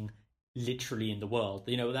being literally in the world.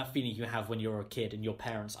 You know, that feeling you have when you're a kid and your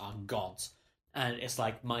parents are gods, and it's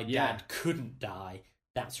like my dad couldn't die.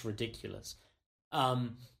 That's ridiculous.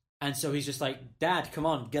 And so he's just like, Dad, come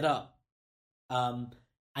on, get up. And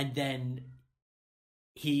then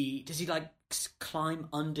he like climb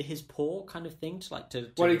under his paw kind of thing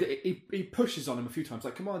to Well, he pushes on him a few times,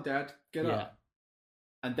 like, come on, Dad, get up.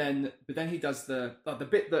 And then he does the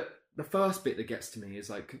first bit that gets to me is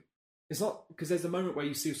like, it's not because there's a moment where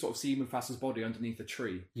you see Mufasa's body underneath a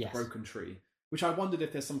tree, a broken tree, which I wondered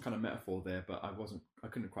if there's some kind of metaphor there, but I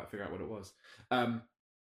couldn't quite figure out what it was.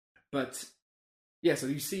 But yeah, so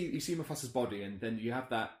you see Mufasa's body, and then you have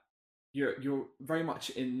that. You're very much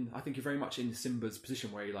in. I think you're very much in Simba's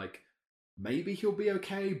position where you're like, maybe he'll be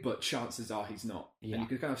okay, but chances are he's not. Yeah. And you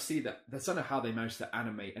can kind of see that. That's not how they managed to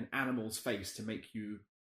animate an animal's face to make you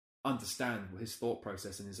understand his thought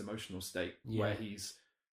process and his emotional state, where he's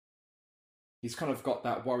kind of got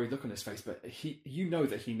that worried look on his face, but you know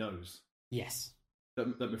that he knows. Yes.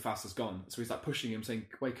 That Mufasa's gone, so he's like pushing him, saying,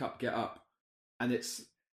 "Wake up, get up," and it's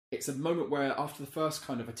a moment where after the first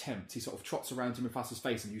kind of attempt, he sort of trots around to Mufasa's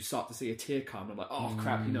face, and you start to see a tear come. And I'm like, oh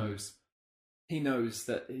crap, he knows. He knows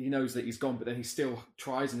that he's gone, but then he still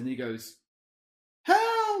tries, and then he goes,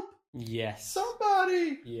 "Help! Yes,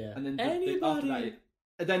 somebody!" Yeah, and then anybody. After that,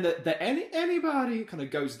 and then anybody kind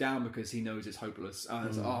of goes down because he knows it's hopeless. And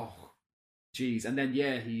it's like, oh, geez. And then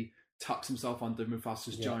he tucks himself under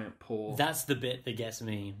Mufasa's giant paw. That's the bit that gets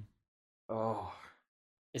me. Oh,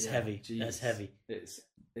 it's heavy. Geez. That's heavy. It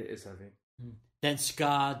is heavy. Then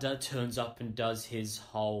Scar turns up and does his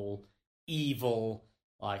whole evil,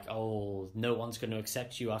 like, oh, no one's going to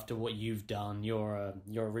accept you after what you've done. You're a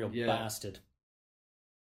real bastard.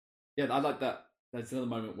 Yeah, I like that. There's another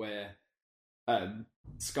moment where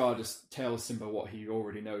Scar just tells Simba what he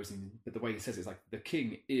already knows, but the way he says it is like, the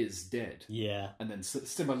king is dead. Yeah. And then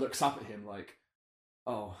Simba looks up at him like,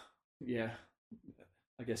 oh, yeah,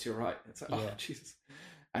 I guess you're right. It's like, oh, Jesus.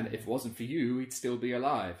 And if it wasn't for you, he'd still be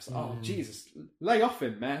alive. So, oh, Jesus, lay off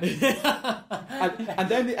him, man. and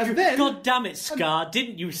then... God damn it, Scar,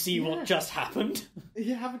 didn't you see what just happened?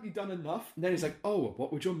 Yeah, haven't you done enough? And then he's like, oh,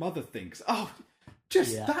 what would your mother think? Oh,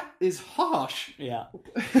 that is harsh. Yeah.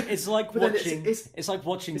 It's like watching it's like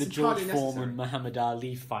watching the George Foreman Muhammad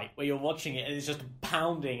Ali fight, where you're watching it and it's just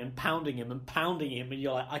pounding and pounding him and pounding him, and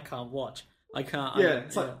you're like, I can't watch. I can't. Yeah,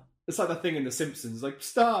 it's like that thing in The Simpsons, like,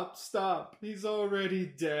 stop, he's already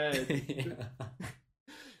dead.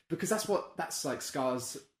 Because that's like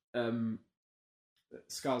Scar's thing,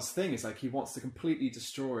 is like he wants to completely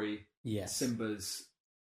destroy Simba's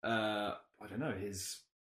I don't know,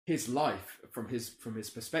 his life from his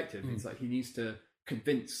perspective. It's like he needs to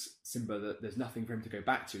convince Simba that there's nothing for him to go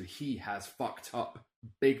back to. He has fucked up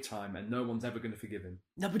big time and no one's ever going to forgive him.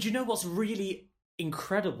 No, but you know what's really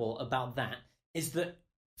incredible about that is that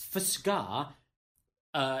for Scar,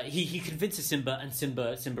 he convinces Simba, and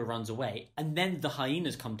Simba runs away, and then the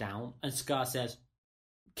hyenas come down, and Scar says,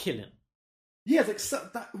 kill him. Yeah, like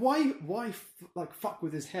why like fuck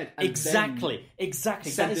with his head? And Exactly.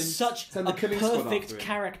 That is such a perfect him.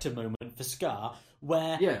 character moment for Scar,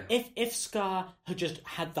 where if Scar had just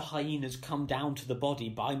had the hyenas come down to the body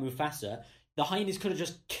by Mufasa, the hyenas could have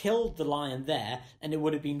just killed the lion there, and it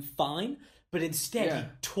would have been fine. But instead, he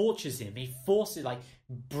tortures him. He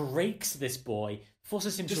breaks this boy,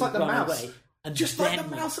 forces him just to like run the mouse. away, and just then like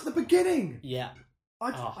the mouse at the beginning. Yeah.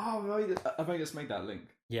 I've only just made that link.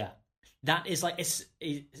 Yeah. That is like it's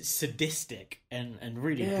sadistic and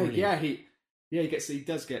really brilliant. He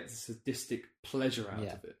does get sadistic pleasure out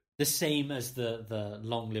of it. The same as the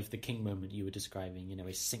 "Long Live the King" moment you were describing. You know,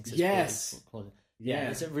 he sinks his claws.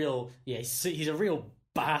 It's a real he's a real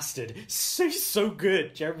bastard. So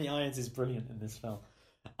good. Jeremy Irons is brilliant in this film.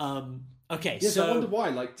 Okay, so I wonder why.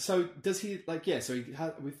 Like, so does he? Like, so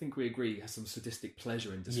we think we agree he has some sadistic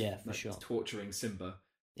pleasure in just torturing Simba,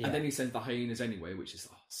 and then he sends the hyenas anyway, which is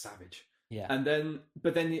savage. Yeah, and then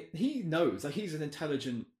he knows, like, he's an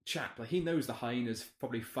intelligent chap. Like, he knows the hyenas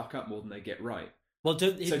probably fuck up more than they get right. Well,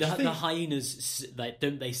 the hyenas, like,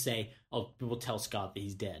 don't they say, "Oh, we'll tell Scar that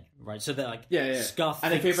he's dead," right? So they're like, Scar,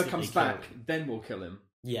 and if he ever comes back, then we'll kill him.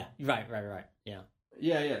 Yeah, right,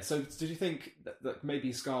 yeah. So did you think that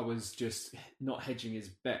maybe Scar was just not hedging his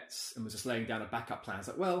bets and was just laying down a backup plan? It's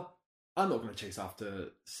like, well, I'm not going to chase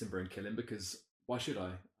after Simba and kill him because why should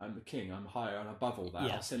I? I'm the king. I'm higher and above all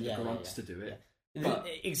that. I'll send the grunts to do it. Yeah. But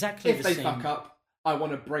exactly. If they fuck up, I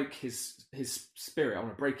want to break his spirit. I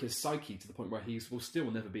want to break his psyche to the point where he will still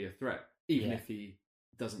never be a threat, even if he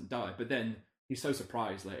doesn't die. But then he's so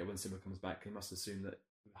surprised later when Simba comes back, he must assume that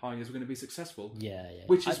hyenas were going to be successful. Yeah.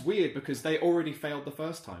 Which is weird because they already failed the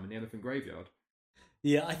first time in the Elephant Graveyard.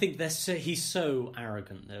 Yeah, I think he's so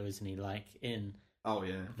arrogant though, isn't he? Like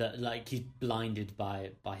that, like, he's blinded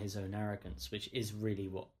by his own arrogance, which is really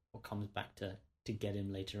what comes back to get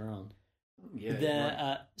him later on.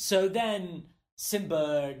 Yeah. So then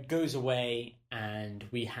Simba goes away, and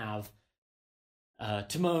we have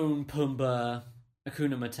Timon, Pumbaa,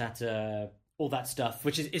 Hakuna Matata, all that stuff,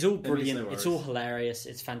 which is all brilliant. It's all hilarious.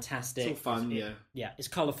 It's fantastic. It's all fun, yeah. It's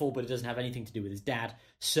colourful, but it doesn't have anything to do with his dad.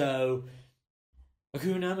 So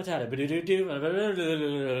Hakuna Matata.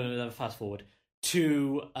 Fast forward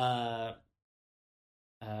to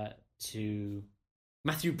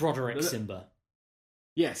Matthew Broderick Simba.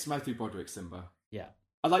 Yes, Matthew Broderick Simba. Yeah.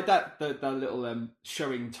 I like that the little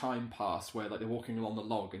showing time pass where, like, they're walking along the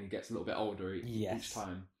log and he gets a little bit older each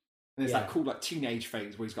time. And there's that cool, like, teenage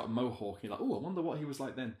phase where he's got a mohawk and you're like, oh, I wonder what he was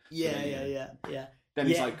like then. Yeah. Then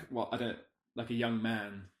he's like, like a young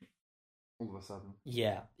man all of a sudden.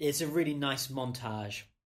 Yeah, it's a really nice montage.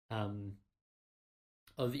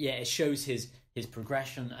 It shows his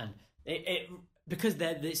progression, and it because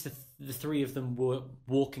it's the three of them were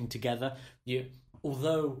walking together.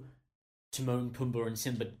 Although Timon, Pumbaa, and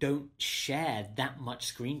Simba don't share that much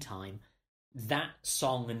screen time, that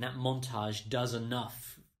song and that montage does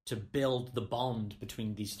enough to build the bond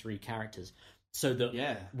between these three characters, so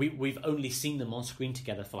that we've only seen them on screen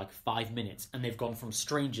together for like 5 minutes, and they've gone from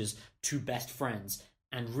strangers to best friends,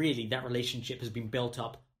 and really that relationship has been built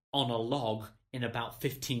up on a log in about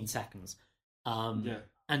 15 seconds.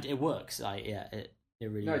 And it works. It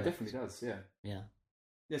really works. It definitely does.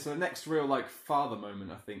 Yeah, so the next real, like, father moment,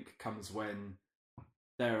 I think, comes when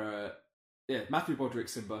they're Matthew Broderick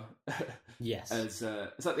Simba. Yes. It's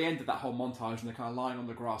at the end of that whole montage, and they're kind of lying on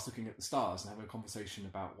the grass looking at the stars and having a conversation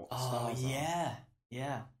about what the stars are.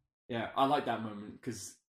 Yeah, I like that moment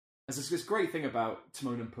because there's this great thing about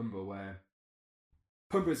Timon and Pumbaa where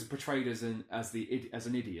Pumbaa is portrayed as an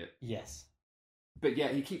idiot. Yes. But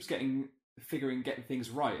yet he keeps getting things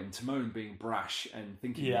right, and Timon, being brash and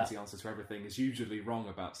thinking he knows the answers to everything, is usually wrong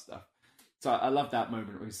about stuff. So I love that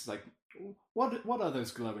moment where he's like, what are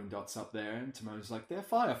those glowing dots up there? And Timon's like, they're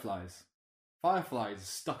fireflies. Fireflies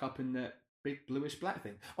stuck up in that big bluish black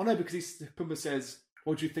thing. Oh no, because Pumbaa says,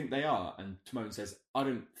 what do you think they are? And Timon says, I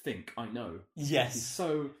don't think, I know. Yes. He's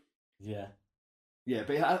so... Yeah. Yeah,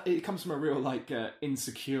 but it comes from a real, like,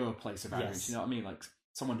 insecure place of arrogance, you know what I mean? Like,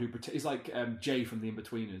 someone who... He's like Jay from The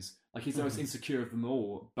In-Betweeners. Like, he's the most insecure of them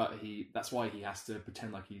all, but that's why he has to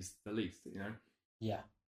pretend like he's the least, you know? Yeah.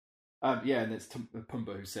 And it's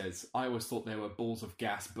Pumbaa who says, I always thought there were balls of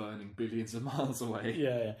gas burning billions of miles away.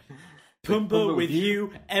 Yeah. Pumbaa, with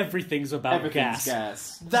you, everything's about gas.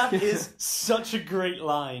 That is such a great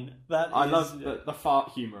line. I love the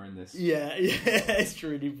fart humour in this. Yeah, it's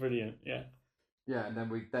really brilliant. Yeah. Yeah, and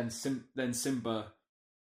then Simba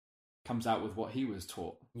comes out with what he was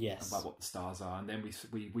taught. Yes. About what the stars are, and then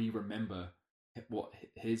we remember what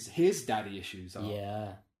his daddy issues are.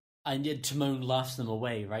 Yeah. And yet Timon laughs them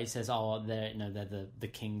away, right? He says, "Oh, they're the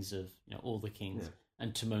kings of all the kings." Yeah.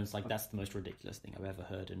 And Timon's like, "That's the most ridiculous thing I've ever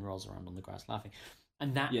heard," and rolls around on the grass laughing.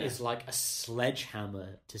 And that Yeah. is like a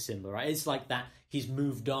sledgehammer to Simba, right? It's like that he's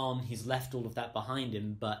moved on, he's left all of that behind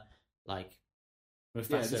him, but like Mufasa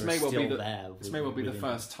this is may well still be the, there. This may well be the within-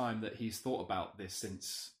 first time that he's thought about this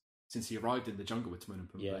since he arrived in the jungle with Timon and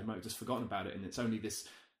Pumbaa. Yeah. He might have just forgotten about it, and it's only this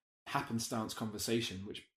happenstance conversation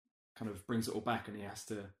which kind of brings it all back, and he has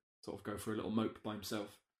to sort of go for a little mope by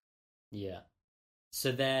himself. Yeah.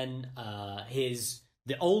 So then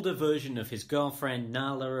the older version of his girlfriend,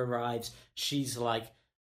 Nala, arrives. She's like,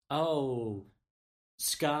 "Oh,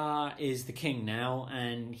 Scar is the king now,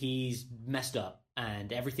 and he's messed up,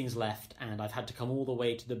 and everything's left, and I've had to come all the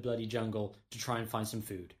way to the bloody jungle to try and find some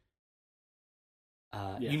food.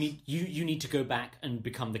 Yes. You need to go back and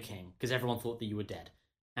become the king, because everyone thought that you were dead."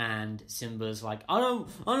 And Simba's like, I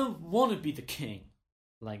don't want to be the king.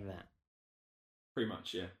 Like that. Pretty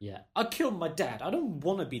much, yeah. Yeah. I killed my dad. I don't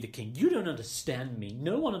want to be the king. You don't understand me.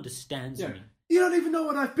 No one understands Yeah. me. You don't even know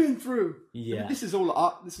what I've been through. Yeah. This is all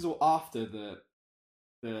after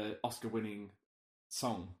the Oscar-winning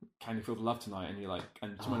song "Can You Feel the Love Tonight,"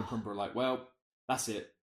 and Timon and Pumbaa are like, "Well, that's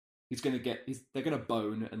it. They're gonna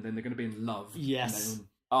bone, and then they're gonna be in love. Yes. And then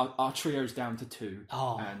our trio's down to 2.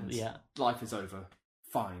 Oh, and yeah. life is over.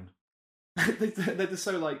 Fine." They're just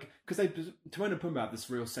so like, because Timon and Pumbaa have this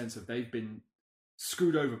real sense of they've been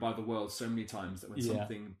screwed over by the world so many times that when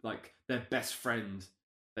something like their best friend,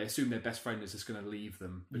 they assume their best friend is just going to leave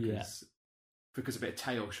them because a bit of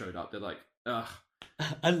tail showed up. They're like, ugh.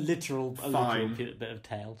 a literal Fine. bit of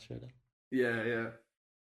tail showed up. Yeah.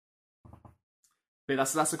 But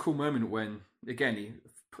that's a cool moment when again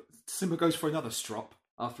Simba goes for another strop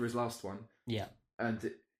after his last one. Yeah.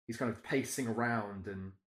 And he's kind of pacing around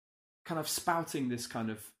and kind of spouting this kind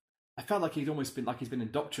of. I felt like he's been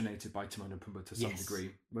indoctrinated by Timon and Pumbaa to some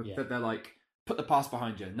degree. They're like, put the past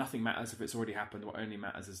behind you. Nothing matters if it's already happened. What only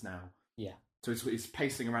matters is now. Yeah. So he's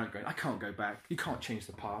pacing around, going, "I can't go back. You can't change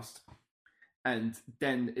the past." And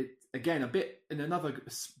then it again another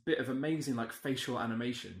bit of amazing like facial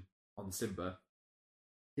animation on Simba.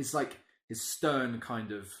 It's like his stern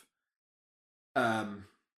kind of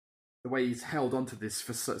the way he's held onto this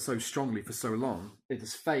for so strongly for so long, it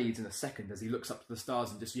just fades in a second as he looks up to the stars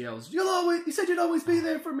and just yells, "You said you'd always be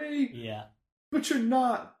there for me, Yeah. but you're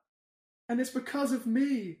not, and it's because of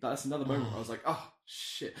me." That's another moment where I was like, "Oh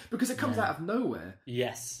shit," because it comes out of nowhere.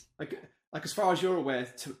 Yes. Like as far as you're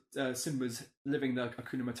aware, Simba's living the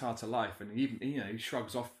Hakuna Matata life, and he even he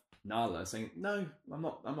shrugs off Nala, saying, "No, I'm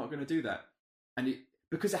not going to do that," and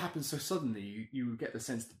because it happens so suddenly, you get the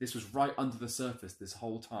sense that this was right under the surface this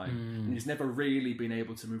whole time, and he's never really been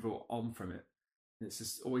able to move on from it. And it's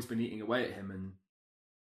just always been eating away at him, and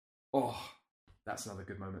that's another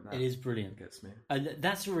good moment. That It is brilliant. Gets me. And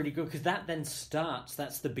that's really good because that then starts.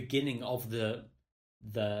 That's the beginning of the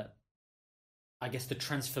I guess the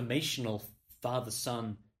transformational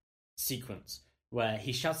father-son sequence where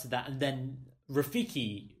he shouts at that, and then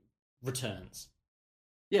Rafiki returns.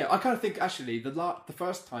 Yeah, I kind of think actually the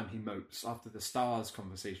first time he mopes after the stars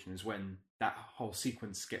conversation is when that whole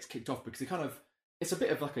sequence gets kicked off, because it's a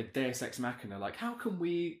bit of like a Deus Ex Machina, like how can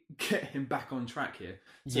we get him back on track here?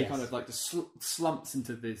 So he kind of like just slumps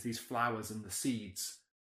into these flowers, and the seeds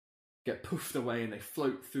get poofed away and they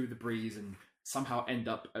float through the breeze and somehow end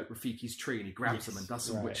up at Rafiki's tree, and he grabs them and does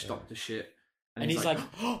some witch doctor shit. And he's like,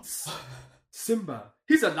 "Simba,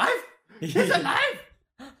 he's alive! He's alive!"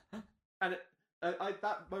 And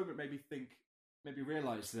that moment made me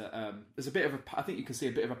realise that there's a bit of I think you can see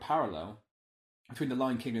a bit of a parallel between The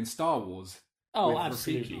Lion King and Star Wars. Oh,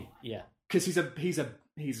 absolutely, yeah. Because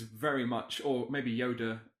he's very much, or maybe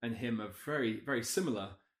Yoda and him are very, very similar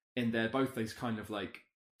in they're both these kind of like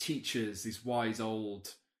teachers, these wise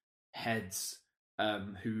old heads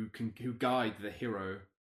who guide the hero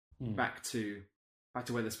back to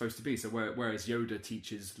where they're supposed to be. So whereas Yoda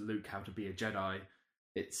teaches Luke how to be a Jedi,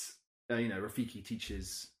 it's Rafiki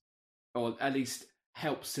teaches, or at least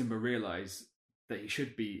helps Simba realize that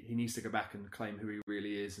he needs to go back and claim who he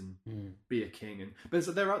really is and be a king. But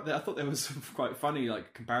I thought there was some quite funny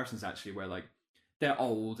like comparisons actually, where like they're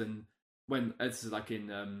old, and when this is like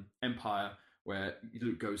in Empire, where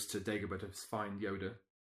Luke goes to Dagobah to find Yoda,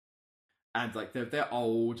 and like they're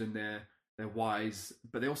old and they're wise,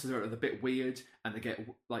 but they also are a bit weird, and they get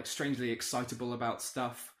like strangely excitable about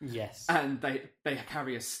stuff. Yes, and they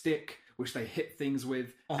carry a stick which they hit things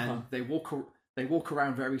with, and they walk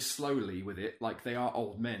around very slowly with it, like they are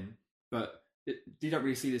old men. But you don't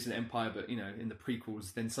really see this in Empire, but in the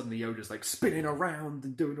prequels, then suddenly Yoda's like spinning around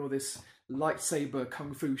and doing all this lightsaber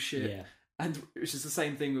kung fu shit. Yeah. And which is the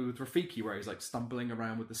same thing with Rafiki, where he's like stumbling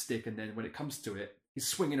around with the stick, and then when it comes to it, he's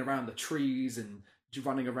swinging around the trees and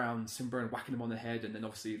running around Simba and whacking him on the head. And then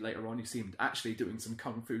obviously later on, you see him actually doing some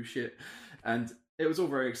kung fu shit, and it was all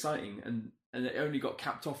very exciting. And it only got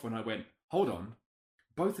capped off when I went, hold on,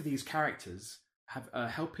 both of these characters have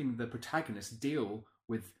helping the protagonist deal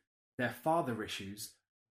with their father issues,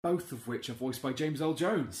 both of which are voiced by James Earl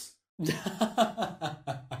Jones. It's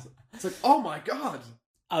like, oh my god!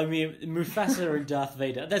 I mean, Mufasa and Darth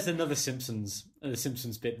Vader. There's another Simpsons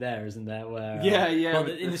bit there, isn't there? Where yeah. Well,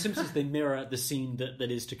 in the Simpsons, they mirror the scene that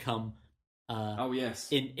is to come. Oh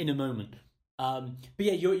yes. In a moment. But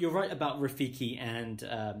yeah, you're right about Rafiki and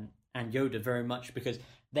Yoda very much, because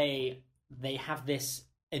they have this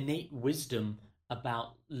innate wisdom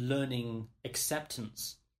about learning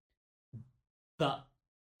acceptance, but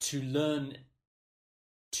to learn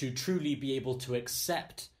to truly be able to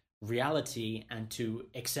accept reality and to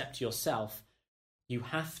accept yourself, you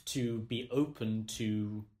have to be open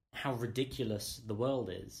to how ridiculous the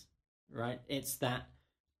world is, right? It's that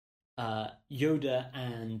Yoda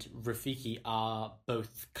and Rafiki are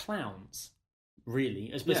both clowns,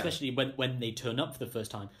 really, especially when they turn up for the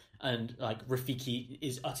first time, and like Rafiki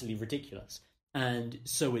is utterly ridiculous, and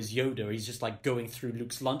so is Yoda. He's just like going through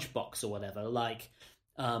Luke's lunchbox or whatever. Like,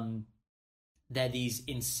 they're these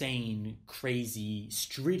insane, crazy,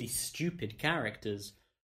 really stupid characters,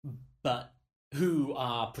 but who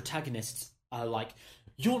are protagonists are like,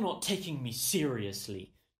 you're not taking me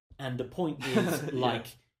seriously. And the point is, like,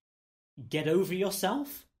 get over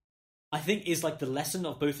yourself, I think, is like the lesson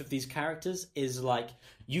of both of these characters, is like,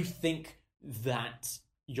 you think that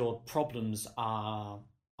your problems are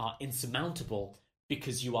insurmountable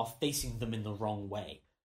because you are facing them in the wrong way.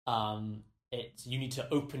 You need to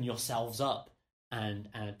open yourselves up and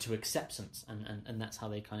to acceptance, and that's how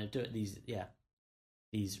they kind of do it.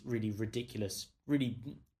 These really ridiculous, really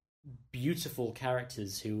beautiful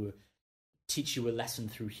characters who teach you a lesson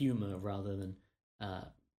through humor rather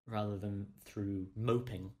than through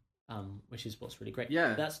moping, which is what's really great.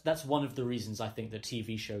 Yeah, that's one of the reasons I think that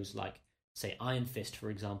TV shows like, say, Iron Fist, for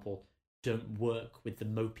example, don't work with the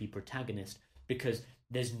mopey protagonist, because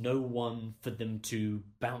there's no one for them to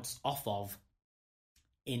bounce off of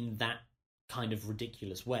in that kind of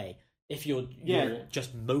ridiculous way. If you're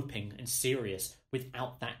just moping and serious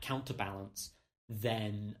without that counterbalance,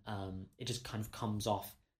 then it just kind of comes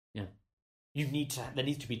off. There needs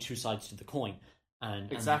to be two sides to the coin,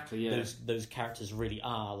 and exactly. Those characters really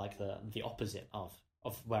are like the opposite of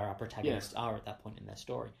where our protagonists are at that point in their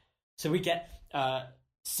story. So we get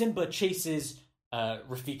Simba chases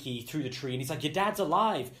Rafiki through the tree, and he's like, your dad's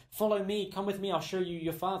alive, follow me, come with me, I'll show you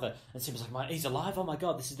your father. And Simba's like, he's alive, oh my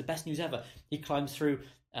god, this is the best news ever. He climbs through,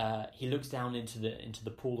 he looks down into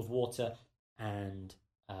the pool of water and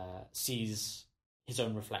sees his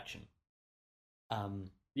own reflection.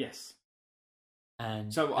 Yes.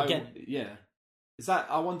 And so again, is that,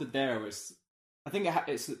 I wondered there was, I think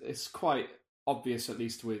it's quite obvious, at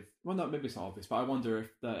least with, well, no, maybe it's not obvious, but I wonder if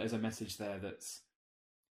there's a message there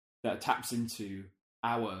that taps into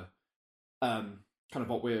our kind of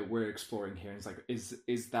what we're exploring here. And it's like,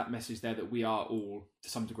 is that message there that we are all to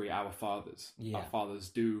some degree our fathers? Yeah. Our fathers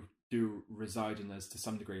do reside in us to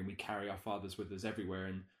some degree, and we carry our fathers with us everywhere.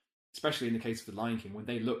 And especially in the case of the Lion King, when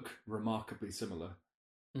they look remarkably similar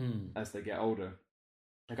as they get older.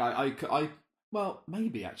 Like I well,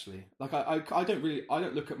 maybe actually. Like I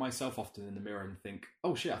don't look at myself often in the mirror and think,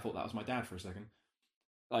 oh shit, I thought that was my dad for a second.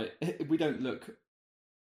 Like, we don't look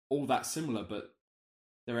all that similar, but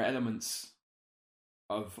there are elements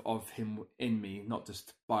of him in me, not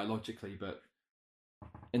just biologically, but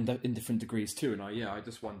in different degrees too. And I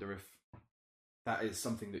just wonder if that is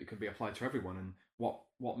something that can be applied to everyone, and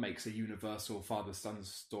what makes a universal father-son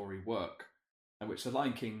story work, and which the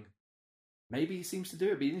Lion King maybe seems to do.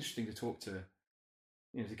 It'd be interesting to talk to,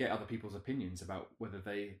 to get other people's opinions about whether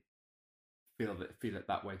they feel it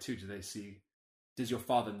that way too. Does your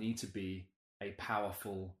father need to be a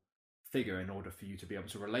powerful figure in order for you to be able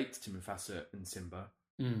to relate to Mufasa and Simba,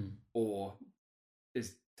 or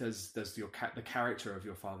does the character of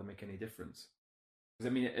your father make any difference?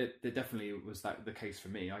 Because I mean, it definitely was the case for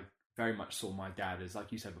me. I very much saw my dad as,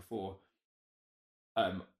 like you said before,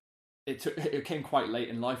 it came quite late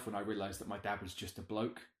in life when I realised that my dad was just a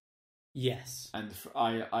bloke. Yes. And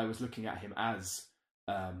I was looking at him as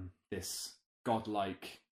this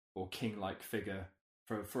godlike or king-like figure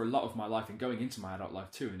for a lot of my life, and going into my adult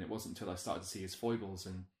life too. And it wasn't until I started to see his foibles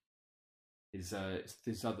and his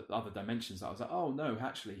other dimensions that I was like, oh no,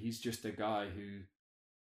 actually he's just a guy who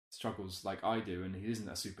struggles like I do, and he isn't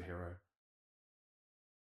a superhero.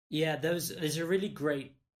 Yeah, there's a really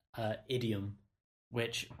great idiom,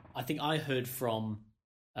 which I think I heard from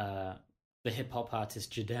the hip hop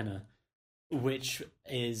artist Jadena, which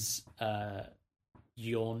is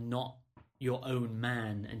you're not your own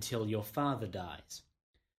man until your father dies,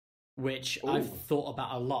 which I've thought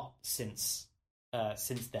about a lot since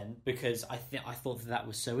then, because I thought that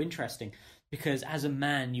was so interesting, because as a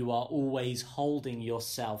man you are always holding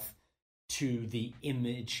yourself to the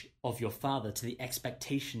image of your father, to the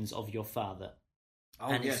expectations of your father.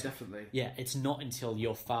 Oh, yeah, definitely. Yeah, it's not until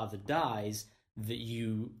your father dies that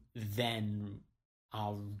you then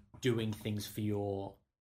are doing things for your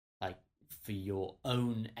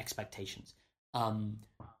own expectations.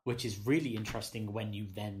 Which is really interesting when you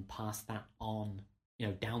then pass that on,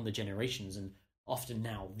 down the generations. And often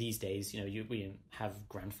now these days, we have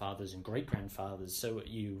grandfathers and great grandfathers, so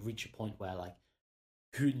you reach a point where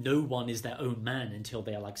no one is their own man until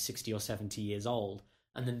they are 60 or 70 years old,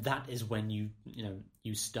 and then that is when you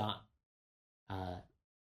start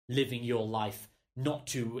living your life not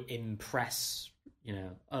to impress,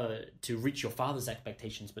 to reach your father's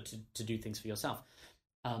expectations, but to do things for yourself.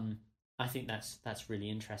 I think that's really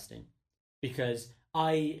interesting, because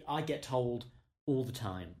I get told all the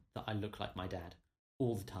time that I look like my dad,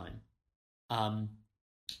 all the time.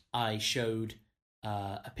 I showed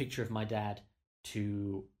a picture of my dad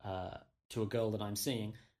to a girl that I'm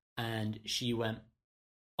seeing, and she went,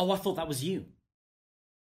 "Oh, I thought that was you."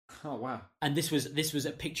 Oh, wow! And this was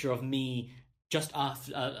a picture of me just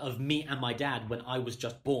after of me and my dad when I was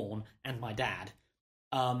just born, and my dad.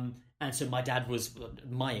 And so my dad was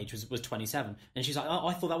my age, was 27, and she's like, "Oh,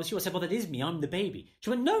 I thought that was you." I said, "Well, that is me. I'm the baby." She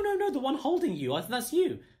went, "No, the one holding you. I thought that's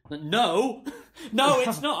you." I went, no,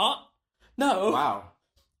 it's not. No. Wow.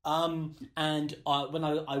 And when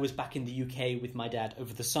I was back in the UK with my dad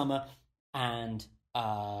over the summer, and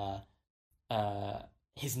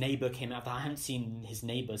his neighbour came out. I hadn't seen his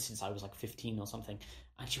neighbour since I was 15 or something,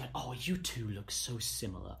 and she went, "Oh, you two look so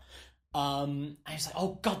similar." I was like,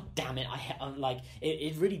 "Oh, god damn it!"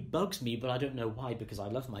 It really bugs me, but I don't know why, because I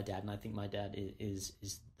love my dad and I think my dad is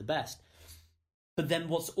the best. But then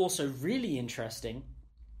what's also really interesting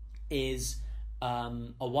is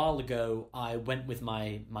a while ago I went with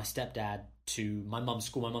my stepdad to my mum's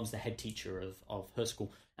school. My mum's the head teacher of her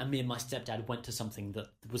school, and me and my stepdad went to something that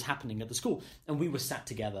was happening at the school, and we were sat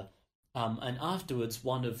together. And afterwards,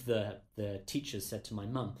 one of the teachers said to my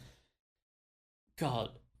mum,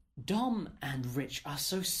 "God, Dom and Rich are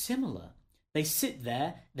so similar. They sit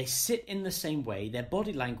there, they sit in the same way, their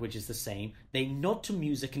body language is the same, they nod to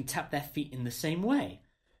music and tap their feet in the same way."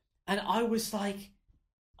 And I was like,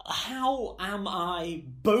 how am I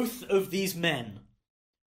both of these men?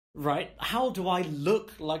 Right? How do I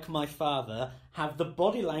look like my father, have the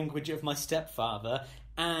body language of my stepfather,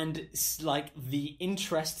 and the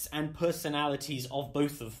interests and personalities of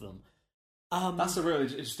both of them? That's a really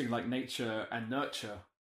interesting nature and nurture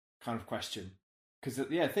kind of question, because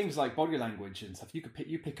things like body language and stuff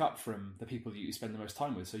you pick up from the people that you spend the most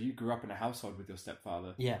time with. So you grew up in a household with your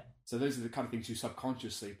stepfather, so those are the kind of things you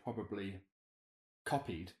subconsciously probably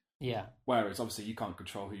copied, whereas obviously you can't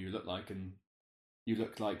control who you look like, and you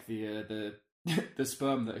look like the the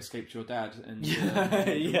sperm that escaped your dad, and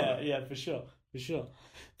for sure.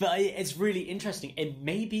 But it's really interesting, and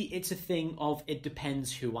maybe it's a thing of it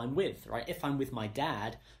depends who I'm with, right? If I'm with my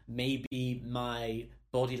dad, maybe my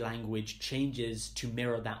body language changes to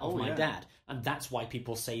mirror that of my dad, and that's why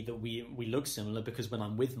people say that we look similar, because when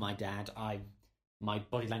I'm with my dad, my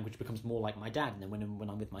body language becomes more like my dad, and then when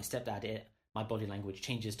I'm with my stepdad, my body language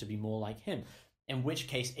changes to be more like him. In which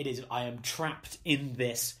case, I am trapped in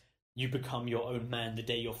this "you become your own man the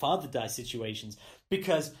day your father dies" situations.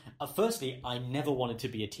 Because firstly, I never wanted to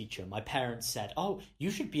be a teacher. My parents said, "Oh,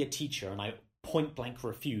 you should be a teacher," and I point blank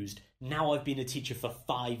refused. Now I've been a teacher for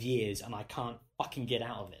 5 years and I can't fucking get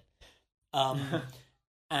out of it.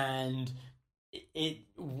 And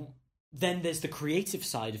then there's the creative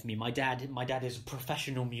side of me. My dad is a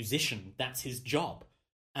professional musician. That's his job.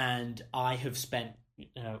 And I have spent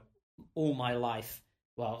all my life,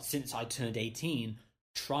 well, since I turned 18,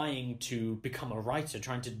 trying to become a writer,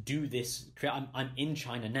 trying to do this. I'm in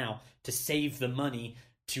China now to save the money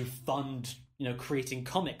to fund creating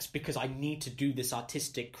comics, because I need to do this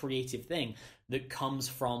artistic, creative thing that comes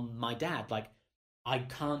from my dad. I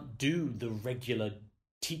can't do the regular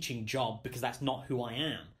teaching job because that's not who I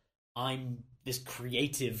am. I'm this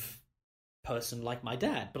creative person like my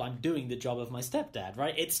dad, but I'm doing the job of my stepdad,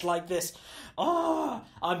 right? It's like this,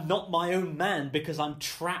 I'm not my own man because I'm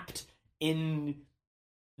trapped in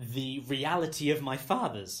the reality of my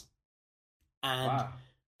father's. And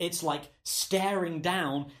it's like staring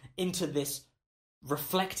down into this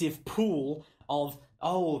reflective pool of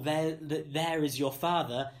 "Oh, there is your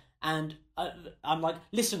father," and I'm like,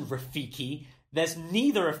 "Listen, Rafiki, there's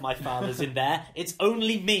neither of my fathers in there. It's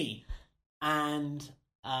only me." And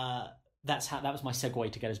that was my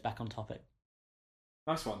segue to get us back on topic.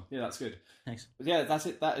 Nice one. Yeah, that's good. Thanks. But yeah, that's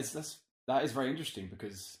it. That is very interesting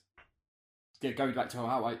because going back to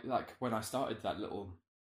how I when I started that little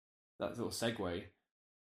segue.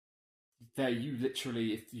 There, you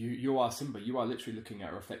literally, if you are Simba, you are literally looking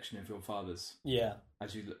at a reflection of your father's. Yeah.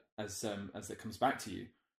 As it comes back to you.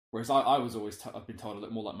 Whereas I was always I've been told a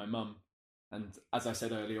little more like my mum, and as I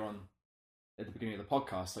said earlier on at the beginning of the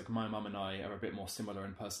podcast, like my mum and I are a bit more similar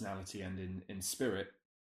in personality and in spirit.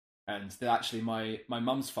 And that actually my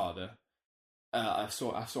mum's father, I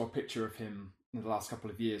saw a picture of him in the last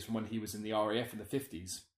couple of years from when he was in the RAF in the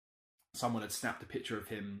 50s. Someone had snapped a picture of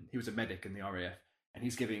him. He was a medic in the RAF. And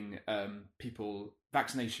he's giving people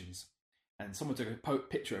vaccinations. And someone took a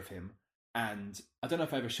picture of him. And I don't know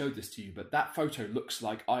if I ever showed this to you, but that photo looks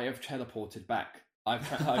like I have teleported back. I've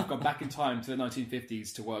gone back in time to the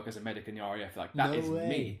 1950s to work as a medic in the RAF. Like, that is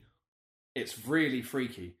me. It's really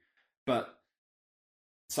freaky. But,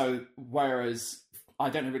 so, whereas I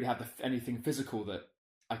don't really have anything physical that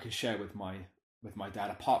I can share with my dad,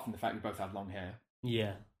 apart from the fact we both have long hair.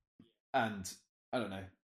 Yeah. And, I don't know.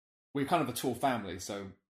 We're kind of a tall family, so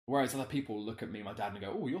whereas other people look at me, my dad, and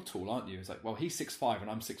go, "Oh, you're tall, aren't you?" It's like, well, he's 6'5" and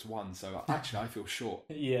I'm 6'1", so actually I feel short.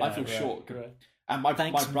 Yeah, I feel short. Right. And my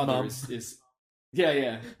brother is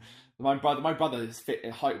my brother is fit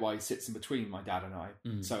height wise, sits in between my dad and I.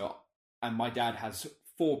 So, and my dad has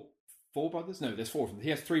four brothers. No, there's four of them. He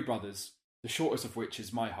has three brothers, the shortest of which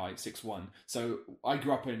is my height, 6'1". So I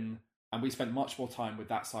grew up and we spent much more time with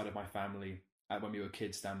that side of my family when we were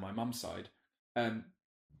kids than my mum's side.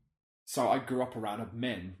 So I grew up around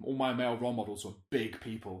men. All my male role models were big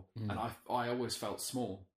people, and I always felt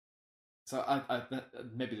small. So I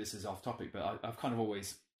maybe this is off topic, but I've kind of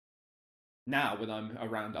always, now when I'm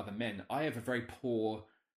around other men, I have a very poor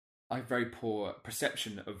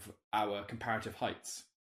perception of our comparative heights.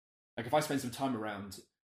 Like if I spend some time around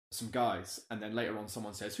some guys, and then later on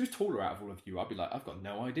someone says, "Who's taller out of all of you?" I'll be like, "I've got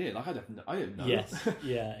no idea. Like I don't know." Yes.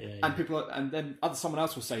 Yeah. And then someone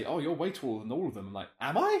else will say, "Oh, you're way taller than all of them." I'm like,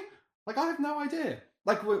 "Am I?" Like I have no idea.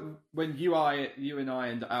 Like when you and I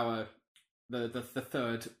and our the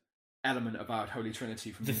third element of our Holy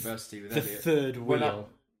Trinity from university with Elliot, third wheel.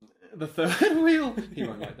 The third wheel. He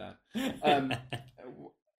won't like that.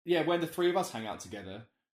 Yeah, when the three of us hang out together,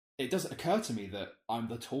 it doesn't occur to me that I'm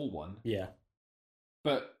the tall one. Yeah.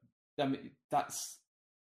 But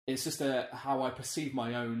it's just how I perceive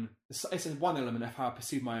my own. It's one element of how I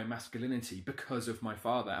perceive my own masculinity because of my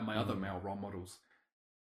father and my other male role models.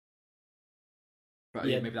 But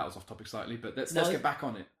yeah, maybe that was off topic slightly. But let's get back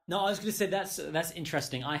on it. No, I was going to say that's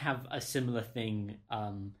interesting. I have a similar thing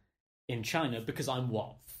in China because I'm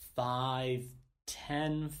 5'10",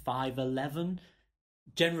 5'11".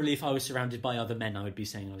 Generally, if I was surrounded by other men, I would be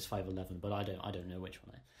saying I was 5'11", but I don't know which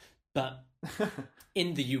one I am. But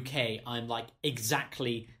in the UK, I'm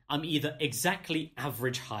either exactly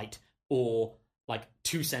average height or like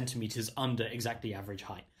 2 centimeters under exactly average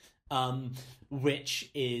height, which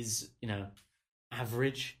is,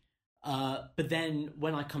 average. But then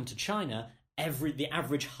when I come to China, the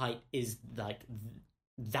average height is like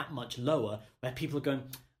that much lower, where people are going,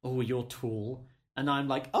 "Oh, you're tall." And I'm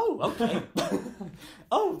like, "Oh, okay."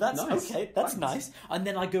 "Oh, that's nice. Okay. That's nice." And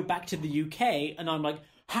then I go back to the UK and I'm like,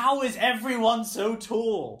 "How is everyone so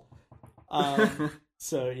tall?"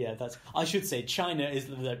 So yeah, I should say China is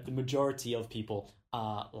the majority of people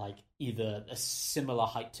are like either a similar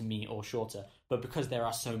height to me or shorter. But because there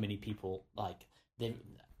are so many people, like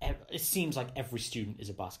it seems like every student is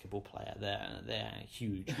a basketball player. They're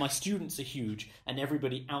huge. My students are huge, and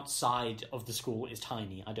everybody outside of the school is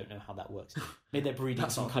tiny. I don't know how that works. Maybe they're breeding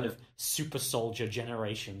some kind of super soldier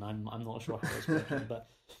generation. I'm not sure how it's working. But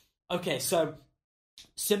okay, so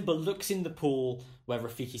Simba looks in the pool where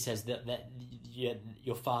Rafiki says that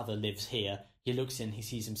your father lives here. He looks in, he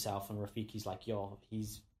sees himself, and Rafiki's like, he'll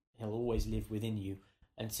always live within you.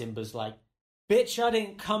 And Simba's like, "Bitch, I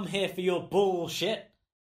didn't come here for your bullshit."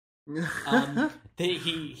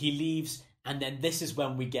 He leaves, and then this is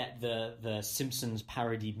when we get the Simpsons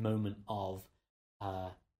parodied moment of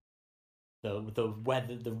the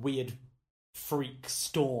weather, the weird freak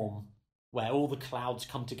storm where all the clouds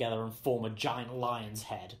come together and form a giant lion's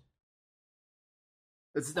head.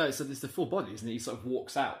 It's the full body, isn't it? He sort of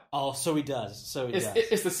walks out. Oh, so he does.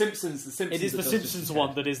 It's the Simpsons. The Simpsons. It is the Simpsons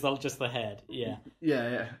one that is just the head. Yeah.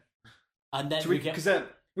 Yeah. And then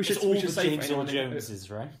we should all the say James Earl Joneses,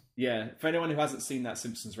 right? Yeah. For anyone who hasn't seen that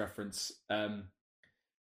Simpsons reference,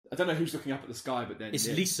 I don't know who's looking up at the sky, but then It's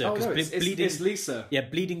yeah. Lisa. Oh 'Cause no, Bleeding, it's Lisa. Yeah,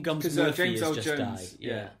 Bleeding Gums 'Cause, Murphy James has L. just Jones,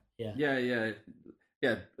 died. Yeah.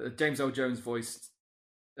 Yeah. James L. Jones voiced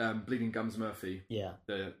Bleeding Gums Murphy, Yeah.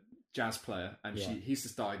 the jazz player, and Yeah. he's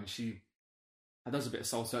just died, and she does a bit of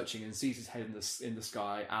soul searching and sees his head in the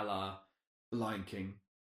sky, a la The Lion King,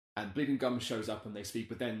 and Bleeding Gums shows up and they speak,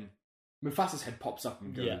 but then Mufasa's head pops up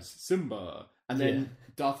and goes, Yeah. Simba. And then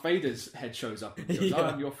Darth Vader's head shows up and goes,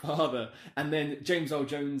 I'm your father. And then James Earl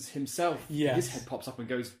Jones himself, his head pops up and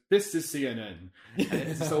goes, this is CNN. And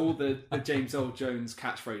it's just all the James Earl Jones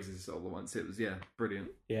catchphrases all at once. It was,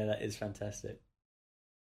 brilliant. Yeah, that is fantastic.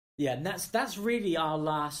 Yeah, and that's really our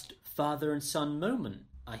last father and son moment,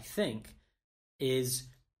 I think, is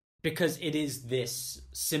because it is this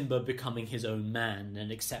Simba becoming his own man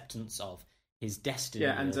and acceptance of his destiny.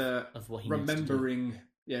 Yeah, and of what he remembering, needs to do.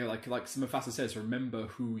 Like Mufasa says, remember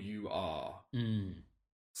who you are. do.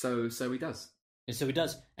 So he does. And so he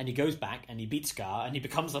does, and he goes back and he beats Scar and he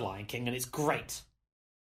becomes the Lion King, and it's great.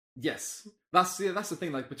 Yes, that's the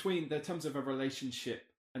thing. Like in terms of a relationship,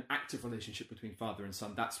 an active relationship between father and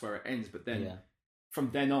son, that's where it ends. But then from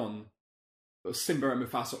then on, Simba and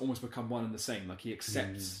Mufasa almost become one and the same. Like he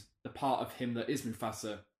accepts the part of him that is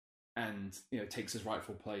Mufasa, and takes his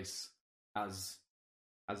rightful place as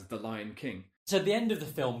the Lion King. So the end of the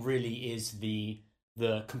film really is the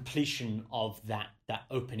completion of that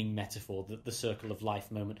opening metaphor, the circle of life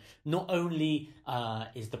moment. Not only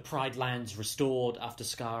is the Pride Lands restored after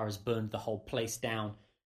Scar has burned the whole place down,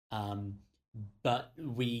 but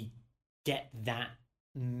we get that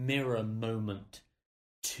mirror moment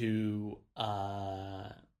to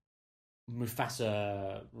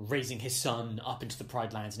Mufasa raising his son up into the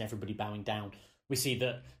Pride Lands and everybody bowing down. We see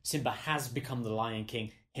that Simba has become the Lion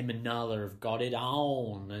King. Him and Nala have got it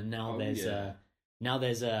on, and now there's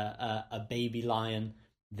a baby lion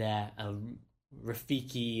there.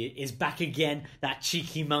 Rafiki is back again, that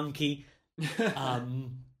cheeky monkey.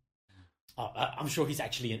 I'm sure he's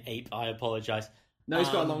actually an ape. I apologize. No, he's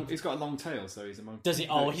got a long tail, so he's a monkey. Does he?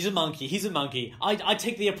 Oh, he's a monkey. He's a monkey. I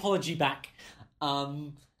take the apology back.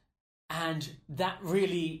 And that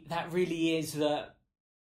really is that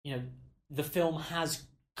the film has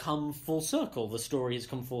come full circle. The story has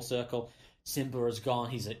come full circle. Simba has gone.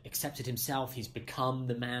 He's accepted himself. He's become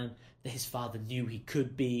the man that his father knew he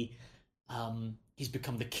could be. He's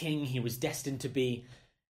become the king he was destined to be.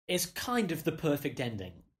 It's kind of the perfect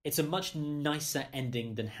ending. It's a much nicer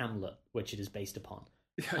ending than Hamlet, which it is based upon.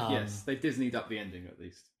 Yes, they Disneyed up the ending at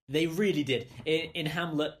least. They really did. In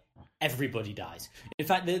Hamlet, everybody dies. In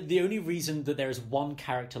fact, the only reason that there is one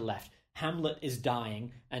character left, Hamlet is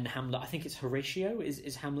dying, and Hamlet, I think it's Horatio,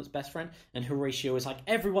 is Hamlet's best friend, and Horatio is like,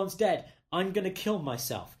 everyone's dead, I'm gonna kill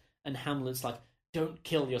myself. And Hamlet's like, don't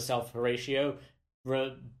kill yourself, Horatio,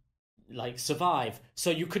 survive, so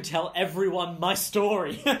you could tell everyone my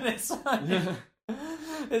story. And it's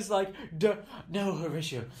like, no,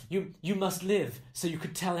 Horatio, you must live, so you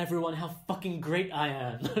could tell everyone how fucking great I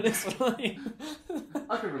am. And it's like...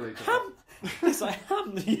 I can relate to that. It's like,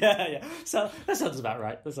 yeah. So that sounds about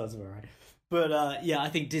right. But I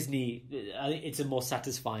think Disney, it's a more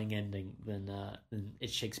satisfying ending than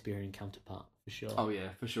its Shakespearean counterpart, for sure. Oh yeah,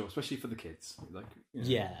 for sure, especially for the kids.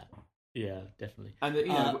 Yeah, definitely. And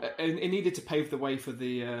it needed to pave the way for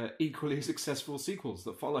the equally successful sequels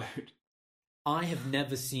that followed. I have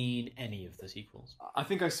never seen any of the sequels. I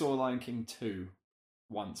think I saw Lion King 2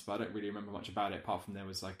 once, but I don't really remember much about it, apart from there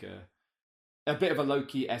was like a bit of a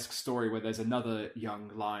Loki-esque story where there's another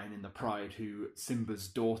young lion in the Pride who Simba's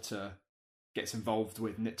daughter gets involved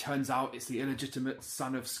with, and it turns out it's the illegitimate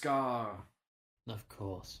son of Scar. Of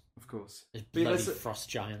course. There's bloody frost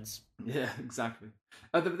giants. Yeah, exactly.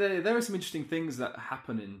 There are some interesting things that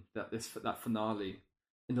happen in that finale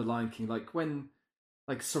in The Lion King, like when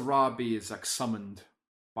Sarabi is summoned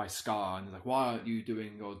by Scar, and they're like, why aren't you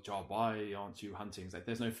doing your job? Why aren't you hunting? It's like,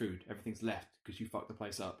 there's no food. Everything's left because you fucked the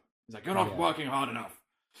place up. He's like, you're not working hard enough.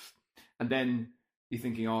 And then you're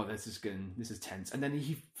thinking, oh, this is tense. And then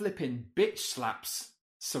he flipping bitch slaps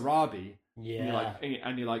Sarabi. Yeah.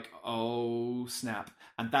 And you're like, oh, snap.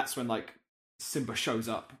 And that's when Simba shows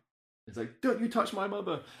up. It's like, don't you touch my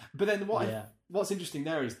mother. But then what's interesting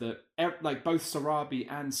there is that both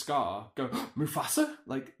Sarabi and Scar go, Mufasa?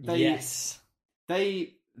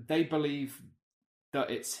 They believe that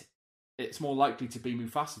it's more likely to be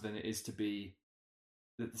Mufasa than it is to be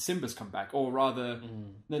that Simba's come back, or rather,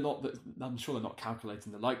 they're not. I'm sure they're not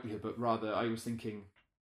calculating the likelihood, but rather, I was thinking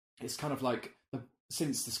it's kind of like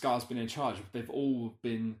since the Scar's been in charge, they've all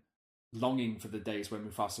been longing for the days when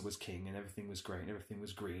Mufasa was king and everything was great and everything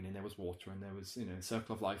was green and there was water and there was,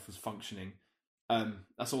 Circle of Life was functioning,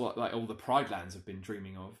 That's all like all the Pride Lands have been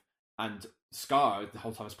dreaming of. And Scar the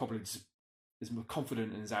whole time is probably just as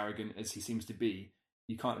confident and as arrogant as he seems to be.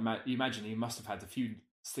 You can't you imagine he must have had a few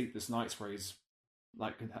sleepless nights where he's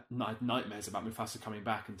like nightmares about Mufasa coming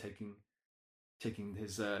back and taking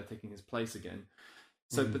his place again.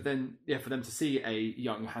 So, but then, for them to see a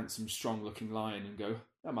young, handsome, strong-looking lion and go,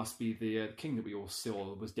 that must be the king that we all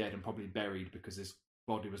saw was dead and probably buried because his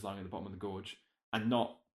body was lying at the bottom of the gorge, and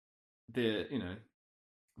not the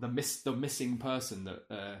missing person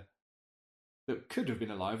that could have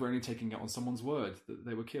been alive. We're only taking it on someone's word that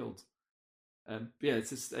they were killed.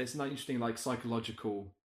 It's an interesting like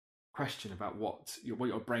psychological question about what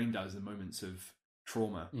your brain does in moments of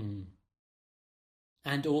trauma.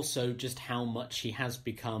 And also just how much he has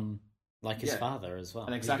become like his father as well.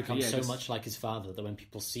 And exactly, he's become so much like his father that when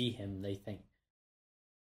people see him, they think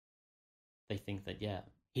that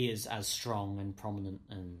he is as strong and prominent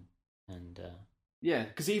and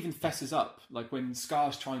because he even fesses up. Like when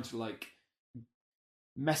Scar's trying to like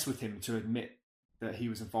mess with him to admit that he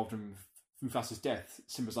was involved in Mufasa's death,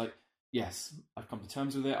 Simba's like, yes, I've come to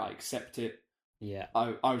terms with it. I accept it. Yeah,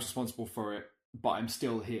 I was responsible for it, but I'm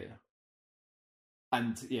still here.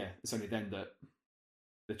 And it's only then that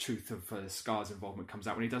the truth of Scar's involvement comes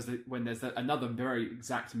out when he does when there's another very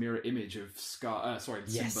exact mirror image of Simba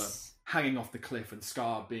hanging off the cliff and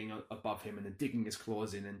Scar being above him and then digging his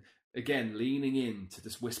claws in and again leaning in to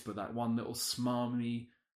just whisper that one little smarmy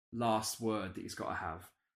last word that he's got to have.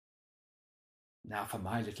 Now for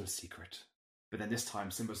my little secret. But then this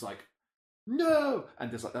time Simba's like, no! And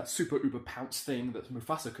there's like that super uber pounce thing that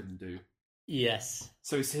Mufasa couldn't do. Yes.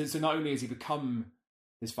 So not only has he become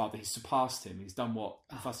his father, he's surpassed him. He's done what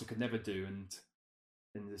Mufasa could never do, and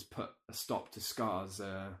has put a stop to Scar's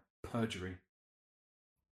perjury.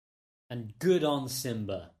 And good on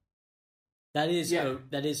Simba. That is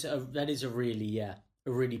a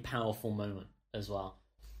really powerful moment as well,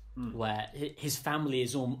 where his family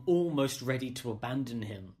is almost ready to abandon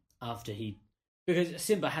him because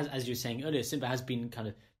Simba has, as you were saying earlier, Simba has been kind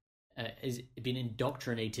of has been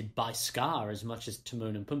indoctrinated by Scar as much as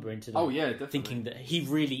Timon and Pumbaa into thinking that he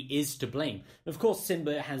really is to blame. Of course,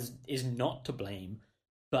 Simba is not to blame,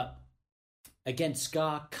 but again,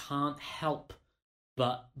 Scar can't help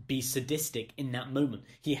but be sadistic in that moment.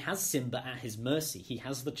 He has Simba at his mercy. He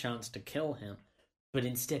has the chance to kill him, but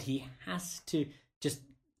instead he has to just,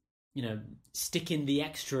 stick in the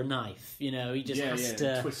extra knife. He just has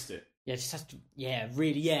to twist it. Yeah, just has to. Yeah,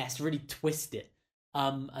 really twist it.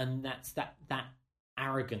 And that's that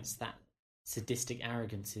arrogance, that sadistic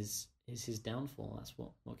arrogance is his downfall. That's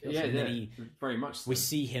what kills him. Yeah, very much so. We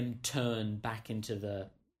see him turn back into the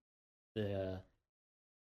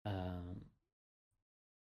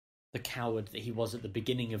coward that he was at the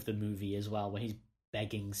beginning of the movie as well, when he's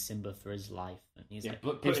begging Simba for his life, and he's like,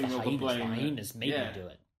 putting all the blame. The hyenas made me do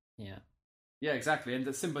it. Yeah, exactly. And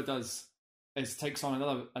that Simba takes on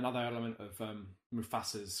another element of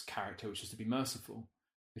Mufasa's character, which is to be merciful.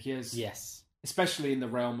 He has, especially in the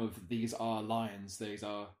realm of these are lions, these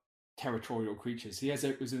are territorial creatures. He has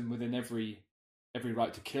within every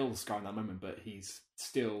right to kill Scar in that moment, but he's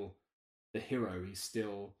still the hero. He's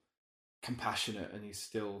still compassionate and he's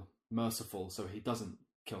still merciful. So he doesn't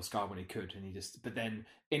kill Scar when he could, and but then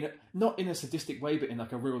not in a sadistic way, but in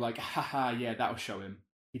like a real like, haha, yeah, that'll show him.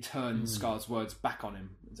 He turns Scar's words back on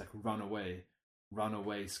him. It's like, run away,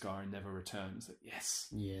 Scar, and never return. It's like, yes,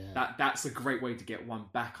 that's a great way to get one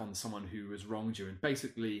back on someone who has wronged you and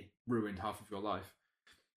basically ruined half of your life.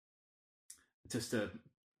 Just to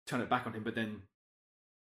turn it back on him, but then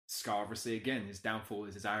Scar, obviously, again, his downfall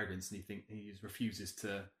is his arrogance, and he refuses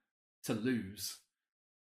to lose.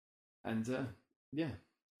 And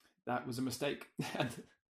that was a mistake.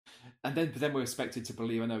 And then we're expected to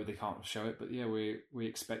believe. I know they can't show it, but we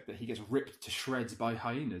expect that he gets ripped to shreds by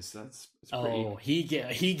hyenas. That's pretty.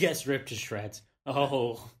 He gets ripped to shreds.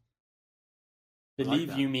 Oh,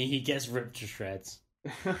 believe you me, he gets ripped to shreds.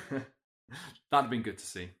 That'd have been good to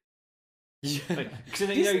see. Yeah.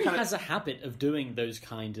 Disney has a habit of doing those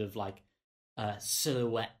kind of like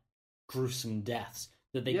silhouette gruesome deaths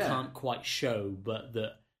that they can't quite show, but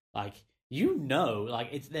that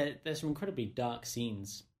there's some incredibly dark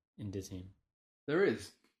scenes in Disney. There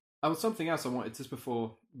is. Something else I wanted just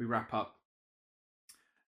before we wrap up.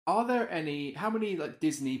 How many like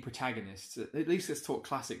Disney protagonists, at least let's talk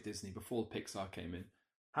classic Disney before Pixar came in,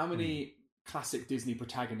 how many classic Disney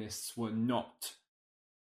protagonists were not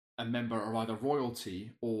a member of either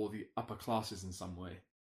royalty or the upper classes in some way?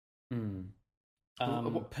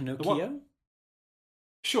 Pinocchio?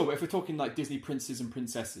 Sure, but if we're talking like Disney princes and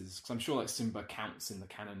princesses, because I'm sure like Simba counts in the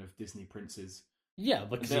canon of Disney princes. Yeah,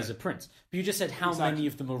 because he's a prince. But you just said how Exactly. many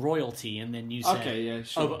of them are royalty, and then you said, Okay, yeah,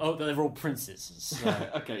 sure. oh, they're all princes. So.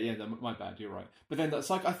 Okay, yeah, my bad. You're right. But then that's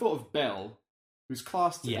like I thought of Belle, who's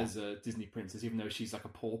classed Yeah. as a Disney princess, even though she's like a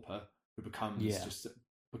pauper who becomes Yeah.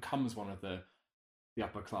 becomes one of the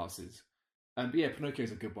upper classes. But yeah,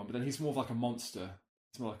 Pinocchio's a good one. But then he's more of like a monster.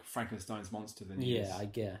 It's more like Frankenstein's monster than he is. Yeah, I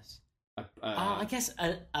guess. I I guess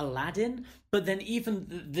Aladdin, but then even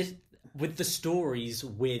this with the stories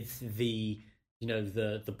with the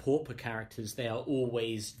the pauper characters, they are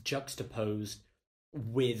always juxtaposed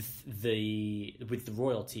with the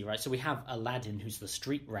royalty, right? So we have Aladdin, who's the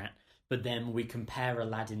street rat, but then we compare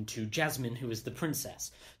Aladdin to Jasmine, who is the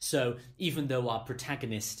princess. So even though our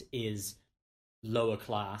protagonist is lower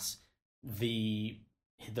class, the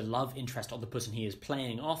love interest of the person he is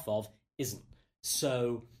playing off of isn't.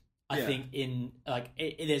 So I think in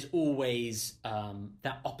there's always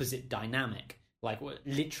that opposite dynamic, like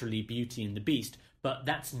literally Beauty and the Beast. But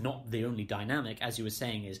that's not the only dynamic, as you were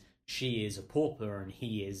saying. Is she is a pauper and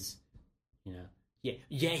he is,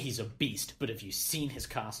 he's a beast. But have you seen his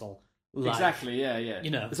castle? Like, exactly, yeah.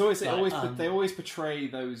 It's always they always portray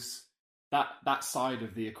that side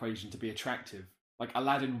of the equation to be attractive. Like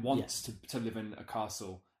Aladdin wants to live in a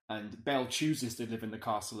castle, and Belle chooses to live in the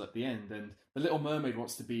castle at the end, and the Little Mermaid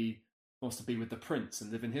wants to be with the prince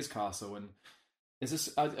and live in his castle. And I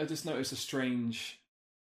just noticed a strange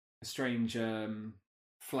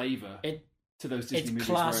flavor to those Disney movies. It's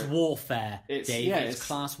class warfare, Dave. It's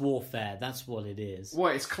class warfare. That's what it is.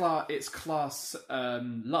 Well, it's class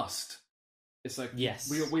lust. It's like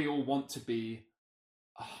we all want to be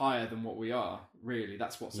higher than what we are. Really,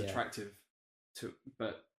 that's what's attractive to.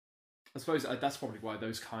 But I suppose that's probably why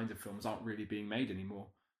those kinds of films aren't really being made anymore.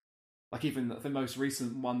 Like even the most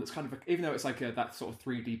recent one that's kind of even though it's like that sort of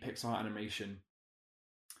 3D Pixar animation,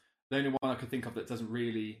 the only one I could think of that doesn't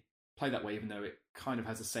really play that way, even though it kind of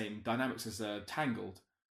has the same dynamics as Tangled,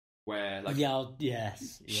 where like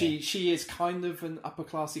she is kind of an upper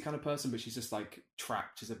classy kind of person, but she's just like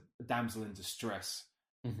trapped. She's a damsel in distress,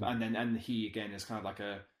 and he again is kind of like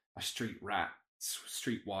a street rat,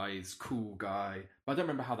 streetwise cool guy. But I don't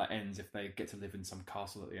remember how that ends. If they get to live in some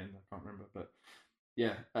castle at the end, I can't remember. But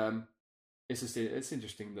yeah, it's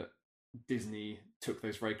interesting that Disney took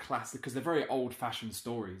those very classic, because they're very old-fashioned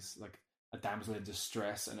stories, like a damsel in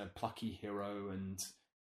distress and a plucky hero, and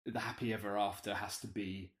the happy ever after has to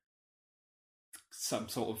be some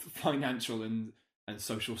sort of financial and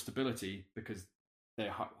social stability because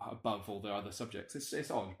they're above all the other subjects.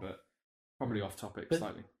 It's odd, but probably off topic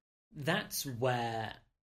slightly. That's where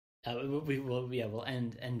we'll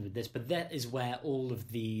end with this, but that is where all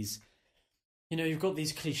of these. You've got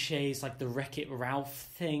these cliches like the Wreck-It Ralph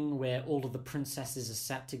thing where all of the princesses are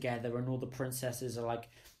sat together and all the princesses are like,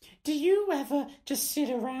 do you ever just sit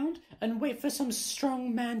around and wait for some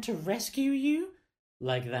strong man to rescue you?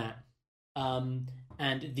 Like that. And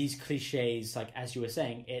these cliches, like as you were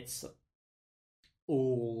saying, it's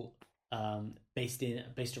all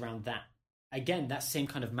based around that. Again, that same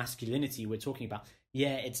kind of masculinity we're talking about.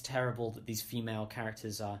 Yeah, it's terrible that these female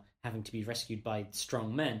characters are having to be rescued by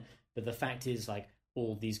strong men. But the fact is, like,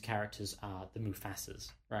 all these characters are the Mufasas,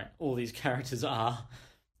 right? All these characters are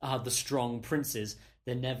the strong princes.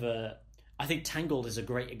 They're never... I think Tangled is a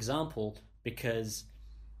great example because...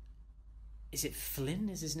 Is it Flynn?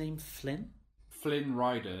 Is his name Flynn? Flynn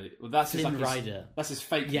Rider. Well, that's Flynn Rider. That's his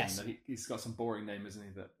fake name. He's got some boring name, isn't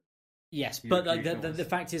he? Yes, but like the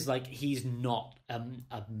fact is, like, he's not a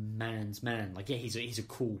man's man. Like, yeah, he's a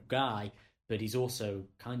cool guy, but he's also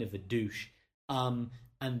kind of a douche.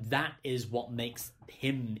 And that is what makes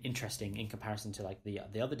him interesting in comparison to like the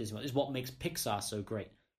other Disney ones. Is what makes Pixar so great.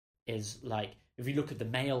 Is like if you look at the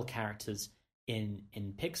male characters in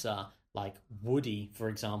Pixar, like Woody, for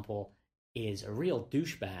example, is a real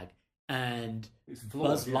douchebag, and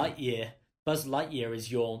Buzz Lightyear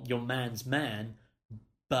is your man's man,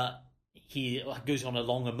 but he goes on a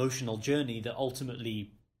long emotional journey that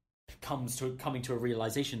ultimately coming to a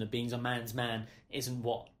realization that being a man's man isn't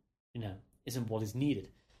what is needed.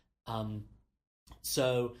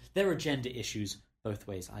 So there are gender issues both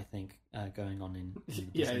ways, I think, going on in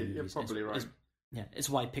yeah, you're probably right. It's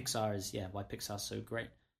why Pixar is so great.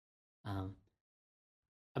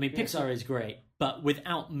 Pixar is great, but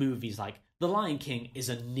without movies like The Lion King is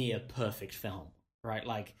a near perfect film, right?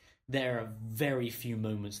 Like there are very few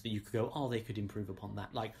moments that you could go, oh, they could improve upon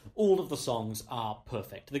that. Like all of the songs are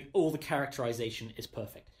perfect. All the characterization is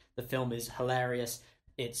perfect. The film is hilarious.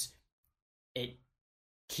 It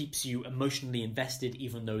keeps you emotionally invested,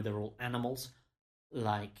 even though they're all animals.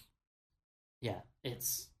 Like, yeah,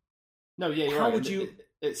 it's... No, yeah, you're how right. would you...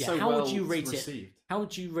 it's Yeah, so how well would you rate received. it? How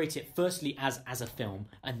would you rate it? Firstly, as a film,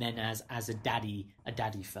 and then as a daddy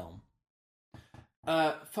film.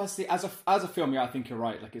 Firstly, as a film, yeah, I think you're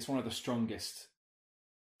right. Like, it's one of the strongest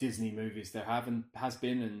Disney movies there has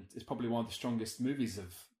been, and it's probably one of the strongest movies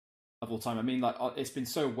of all time. I mean, like, it's been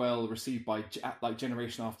so well received by like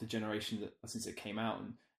generation after generation since it came out,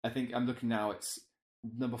 and I think I'm looking now, it's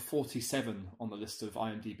number 47 on the list of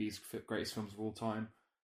IMDb's greatest films of all time.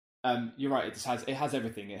 You're right. It has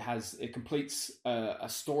everything. It completes a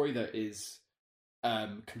story that is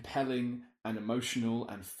compelling and emotional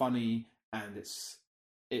and funny, and it's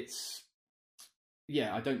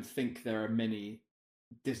yeah. I don't think there are many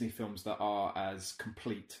Disney films that are as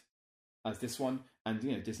complete as this one. And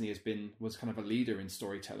Disney was kind of a leader in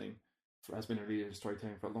storytelling. Has been a leader in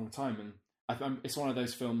storytelling for a long time, and it's one of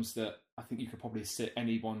those films that I think you could probably sit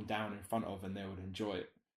anyone down in front of and they would enjoy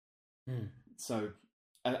it. So.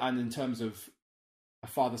 And in terms of a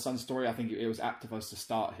father-son story, I think it was apt of us to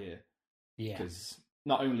start here. Yeah. Because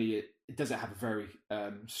not only does it have a very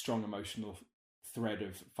strong emotional thread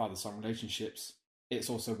of father-son relationships, it's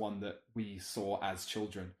also one that we saw as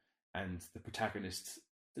children. And the protagonist,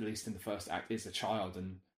 at least in the first act, is a child.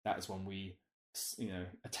 And that is when we,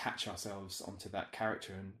 attach ourselves onto that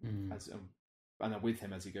character and are with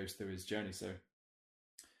him as he goes through his journey. So...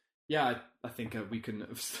 yeah, I think we couldn't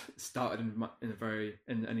have started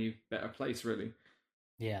in any better place, really.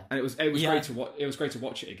 Yeah, and it was great to watch. It was great to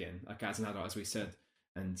watch it again, like as an adult, as we said,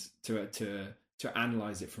 and to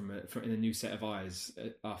analyze it from in a new set of eyes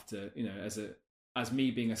after as me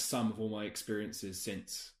being a sum of all my experiences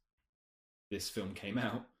since this film came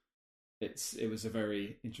out. It was a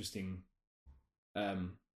very interesting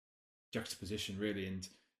juxtaposition, really, and.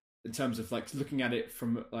 In terms of like looking at it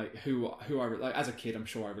from like who I like as a kid, I'm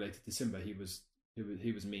sure I related to Simba. He was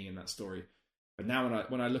me in that story. But now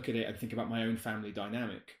when I look at it and think about my own family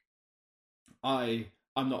dynamic, I'm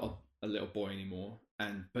not a little boy anymore,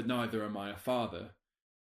 but neither am I a father.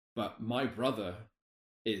 But my brother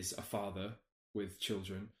is a father with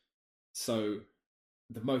children, so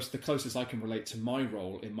the closest I can relate to my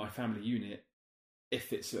role in my family unit,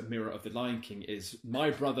 if it's a mirror of the Lion King, is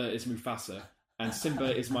my brother is Mufasa. And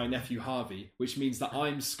Simba is my nephew Harvey, which means that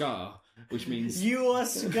I'm Scar, which means... You are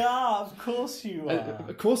Scar, of course you are.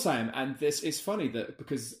 Of course I am, and it's funny that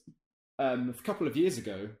because a couple of years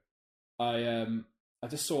ago, I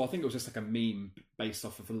just saw, I think it was just like a meme based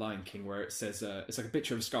off of The Lion King, where it says, it's like a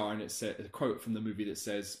picture of Scar, and it's a quote from the movie that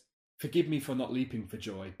says, "Forgive me for not leaping for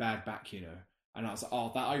joy, bad back, And I was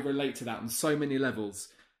like, I relate to that on so many levels.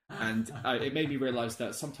 And it made me realise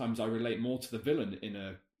that sometimes I relate more to the villain in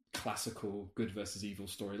a classical good versus evil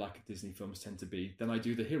story like Disney films tend to be than I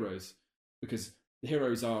do the heroes, because the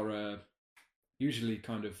heroes are usually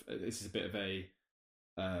kind of this is a bit of a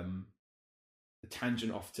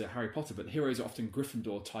tangent off to Harry Potter, but the heroes are often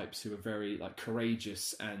Gryffindor types who are very like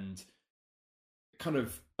courageous and kind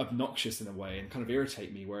of obnoxious in a way and kind of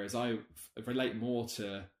irritate me, whereas I relate more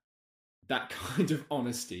to that kind of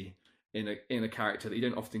honesty in a character that you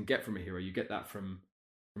don't often get from a hero. You get that from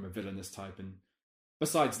a villainous type. And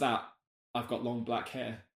besides that, I've got long black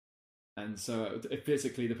hair, and so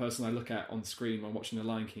physically the person I look at on screen when watching The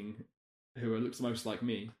Lion King who looks most like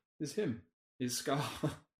me is Scar.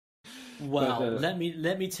 Well, but, let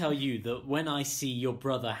me tell you that when I see your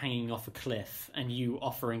brother hanging off a cliff and you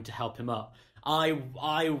offering to help him up, I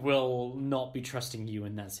will not be trusting you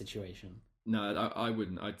in that situation. No, I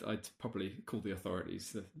wouldn't. I'd probably call the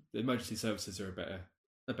authorities. The emergency services are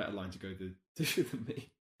a better line to go than me.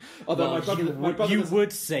 Although my brother you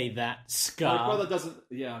would say that, Scar. My brother doesn't.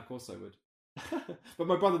 Yeah, of course I would. But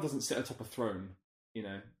my brother doesn't sit atop a throne.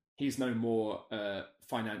 He's no more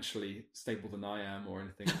financially stable than I am, or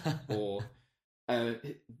anything. Or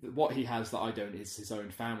what he has that I don't is his own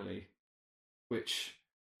family, which,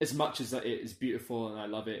 as much as that it is beautiful and I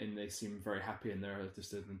love it, and they seem very happy and they're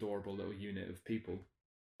just an adorable little unit of people,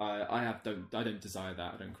 I don't desire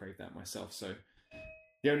that. I don't crave that myself. So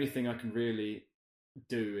the only thing I can really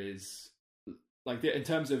do is, like, in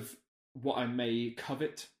terms of what I may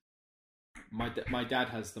covet, my dad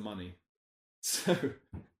has the money. So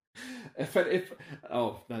if I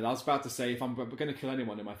was about to say if I'm going to kill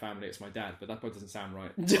anyone in my family, it's my dad, but that doesn't sound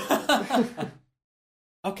right.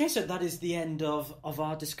 Okay, so that is the end of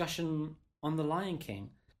our discussion on The Lion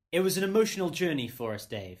King. It was an emotional journey for us,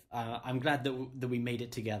 Dave. I'm glad that we made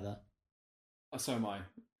it together. So am I.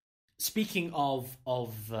 Speaking of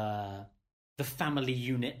the family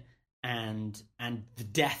unit and the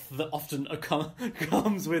death that often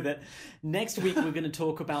comes with it, next week we're going to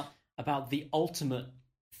talk about the ultimate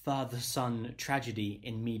father-son tragedy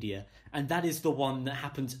in media, and that is the one that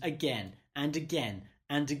happens again and again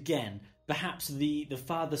and again, perhaps the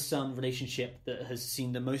father-son relationship that has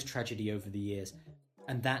seen the most tragedy over the years,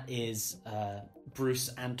 and that is Bruce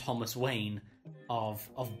and Thomas Wayne of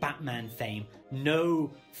Batman fame.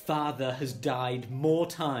 No father has died more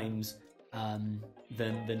times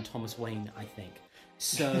than Thomas Wayne, I think.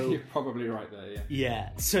 So you're probably right there, yeah. Yeah.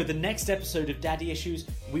 So the next episode of Daddy Issues,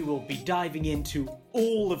 we will be diving into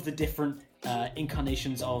all of the different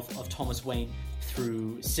incarnations of Thomas Wayne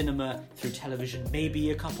through cinema, through television, maybe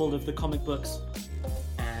a couple of the comic books,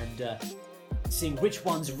 and seeing which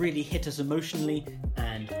ones really hit us emotionally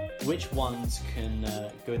and which ones can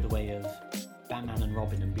go in the way of Batman and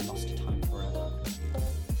Robin and be lost to time forever.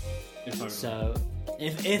 If only. So,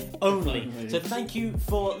 if only. So thank you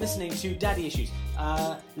for listening to Daddy Issues.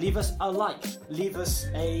 Leave us a like. Leave us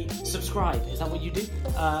a subscribe. Is that what you do?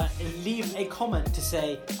 Leave a comment to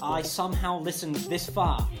say, I somehow listened this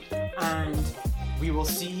far. And we will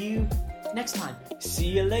see you next time. See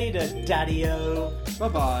you later, Daddy-o.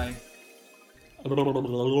 Bye-bye.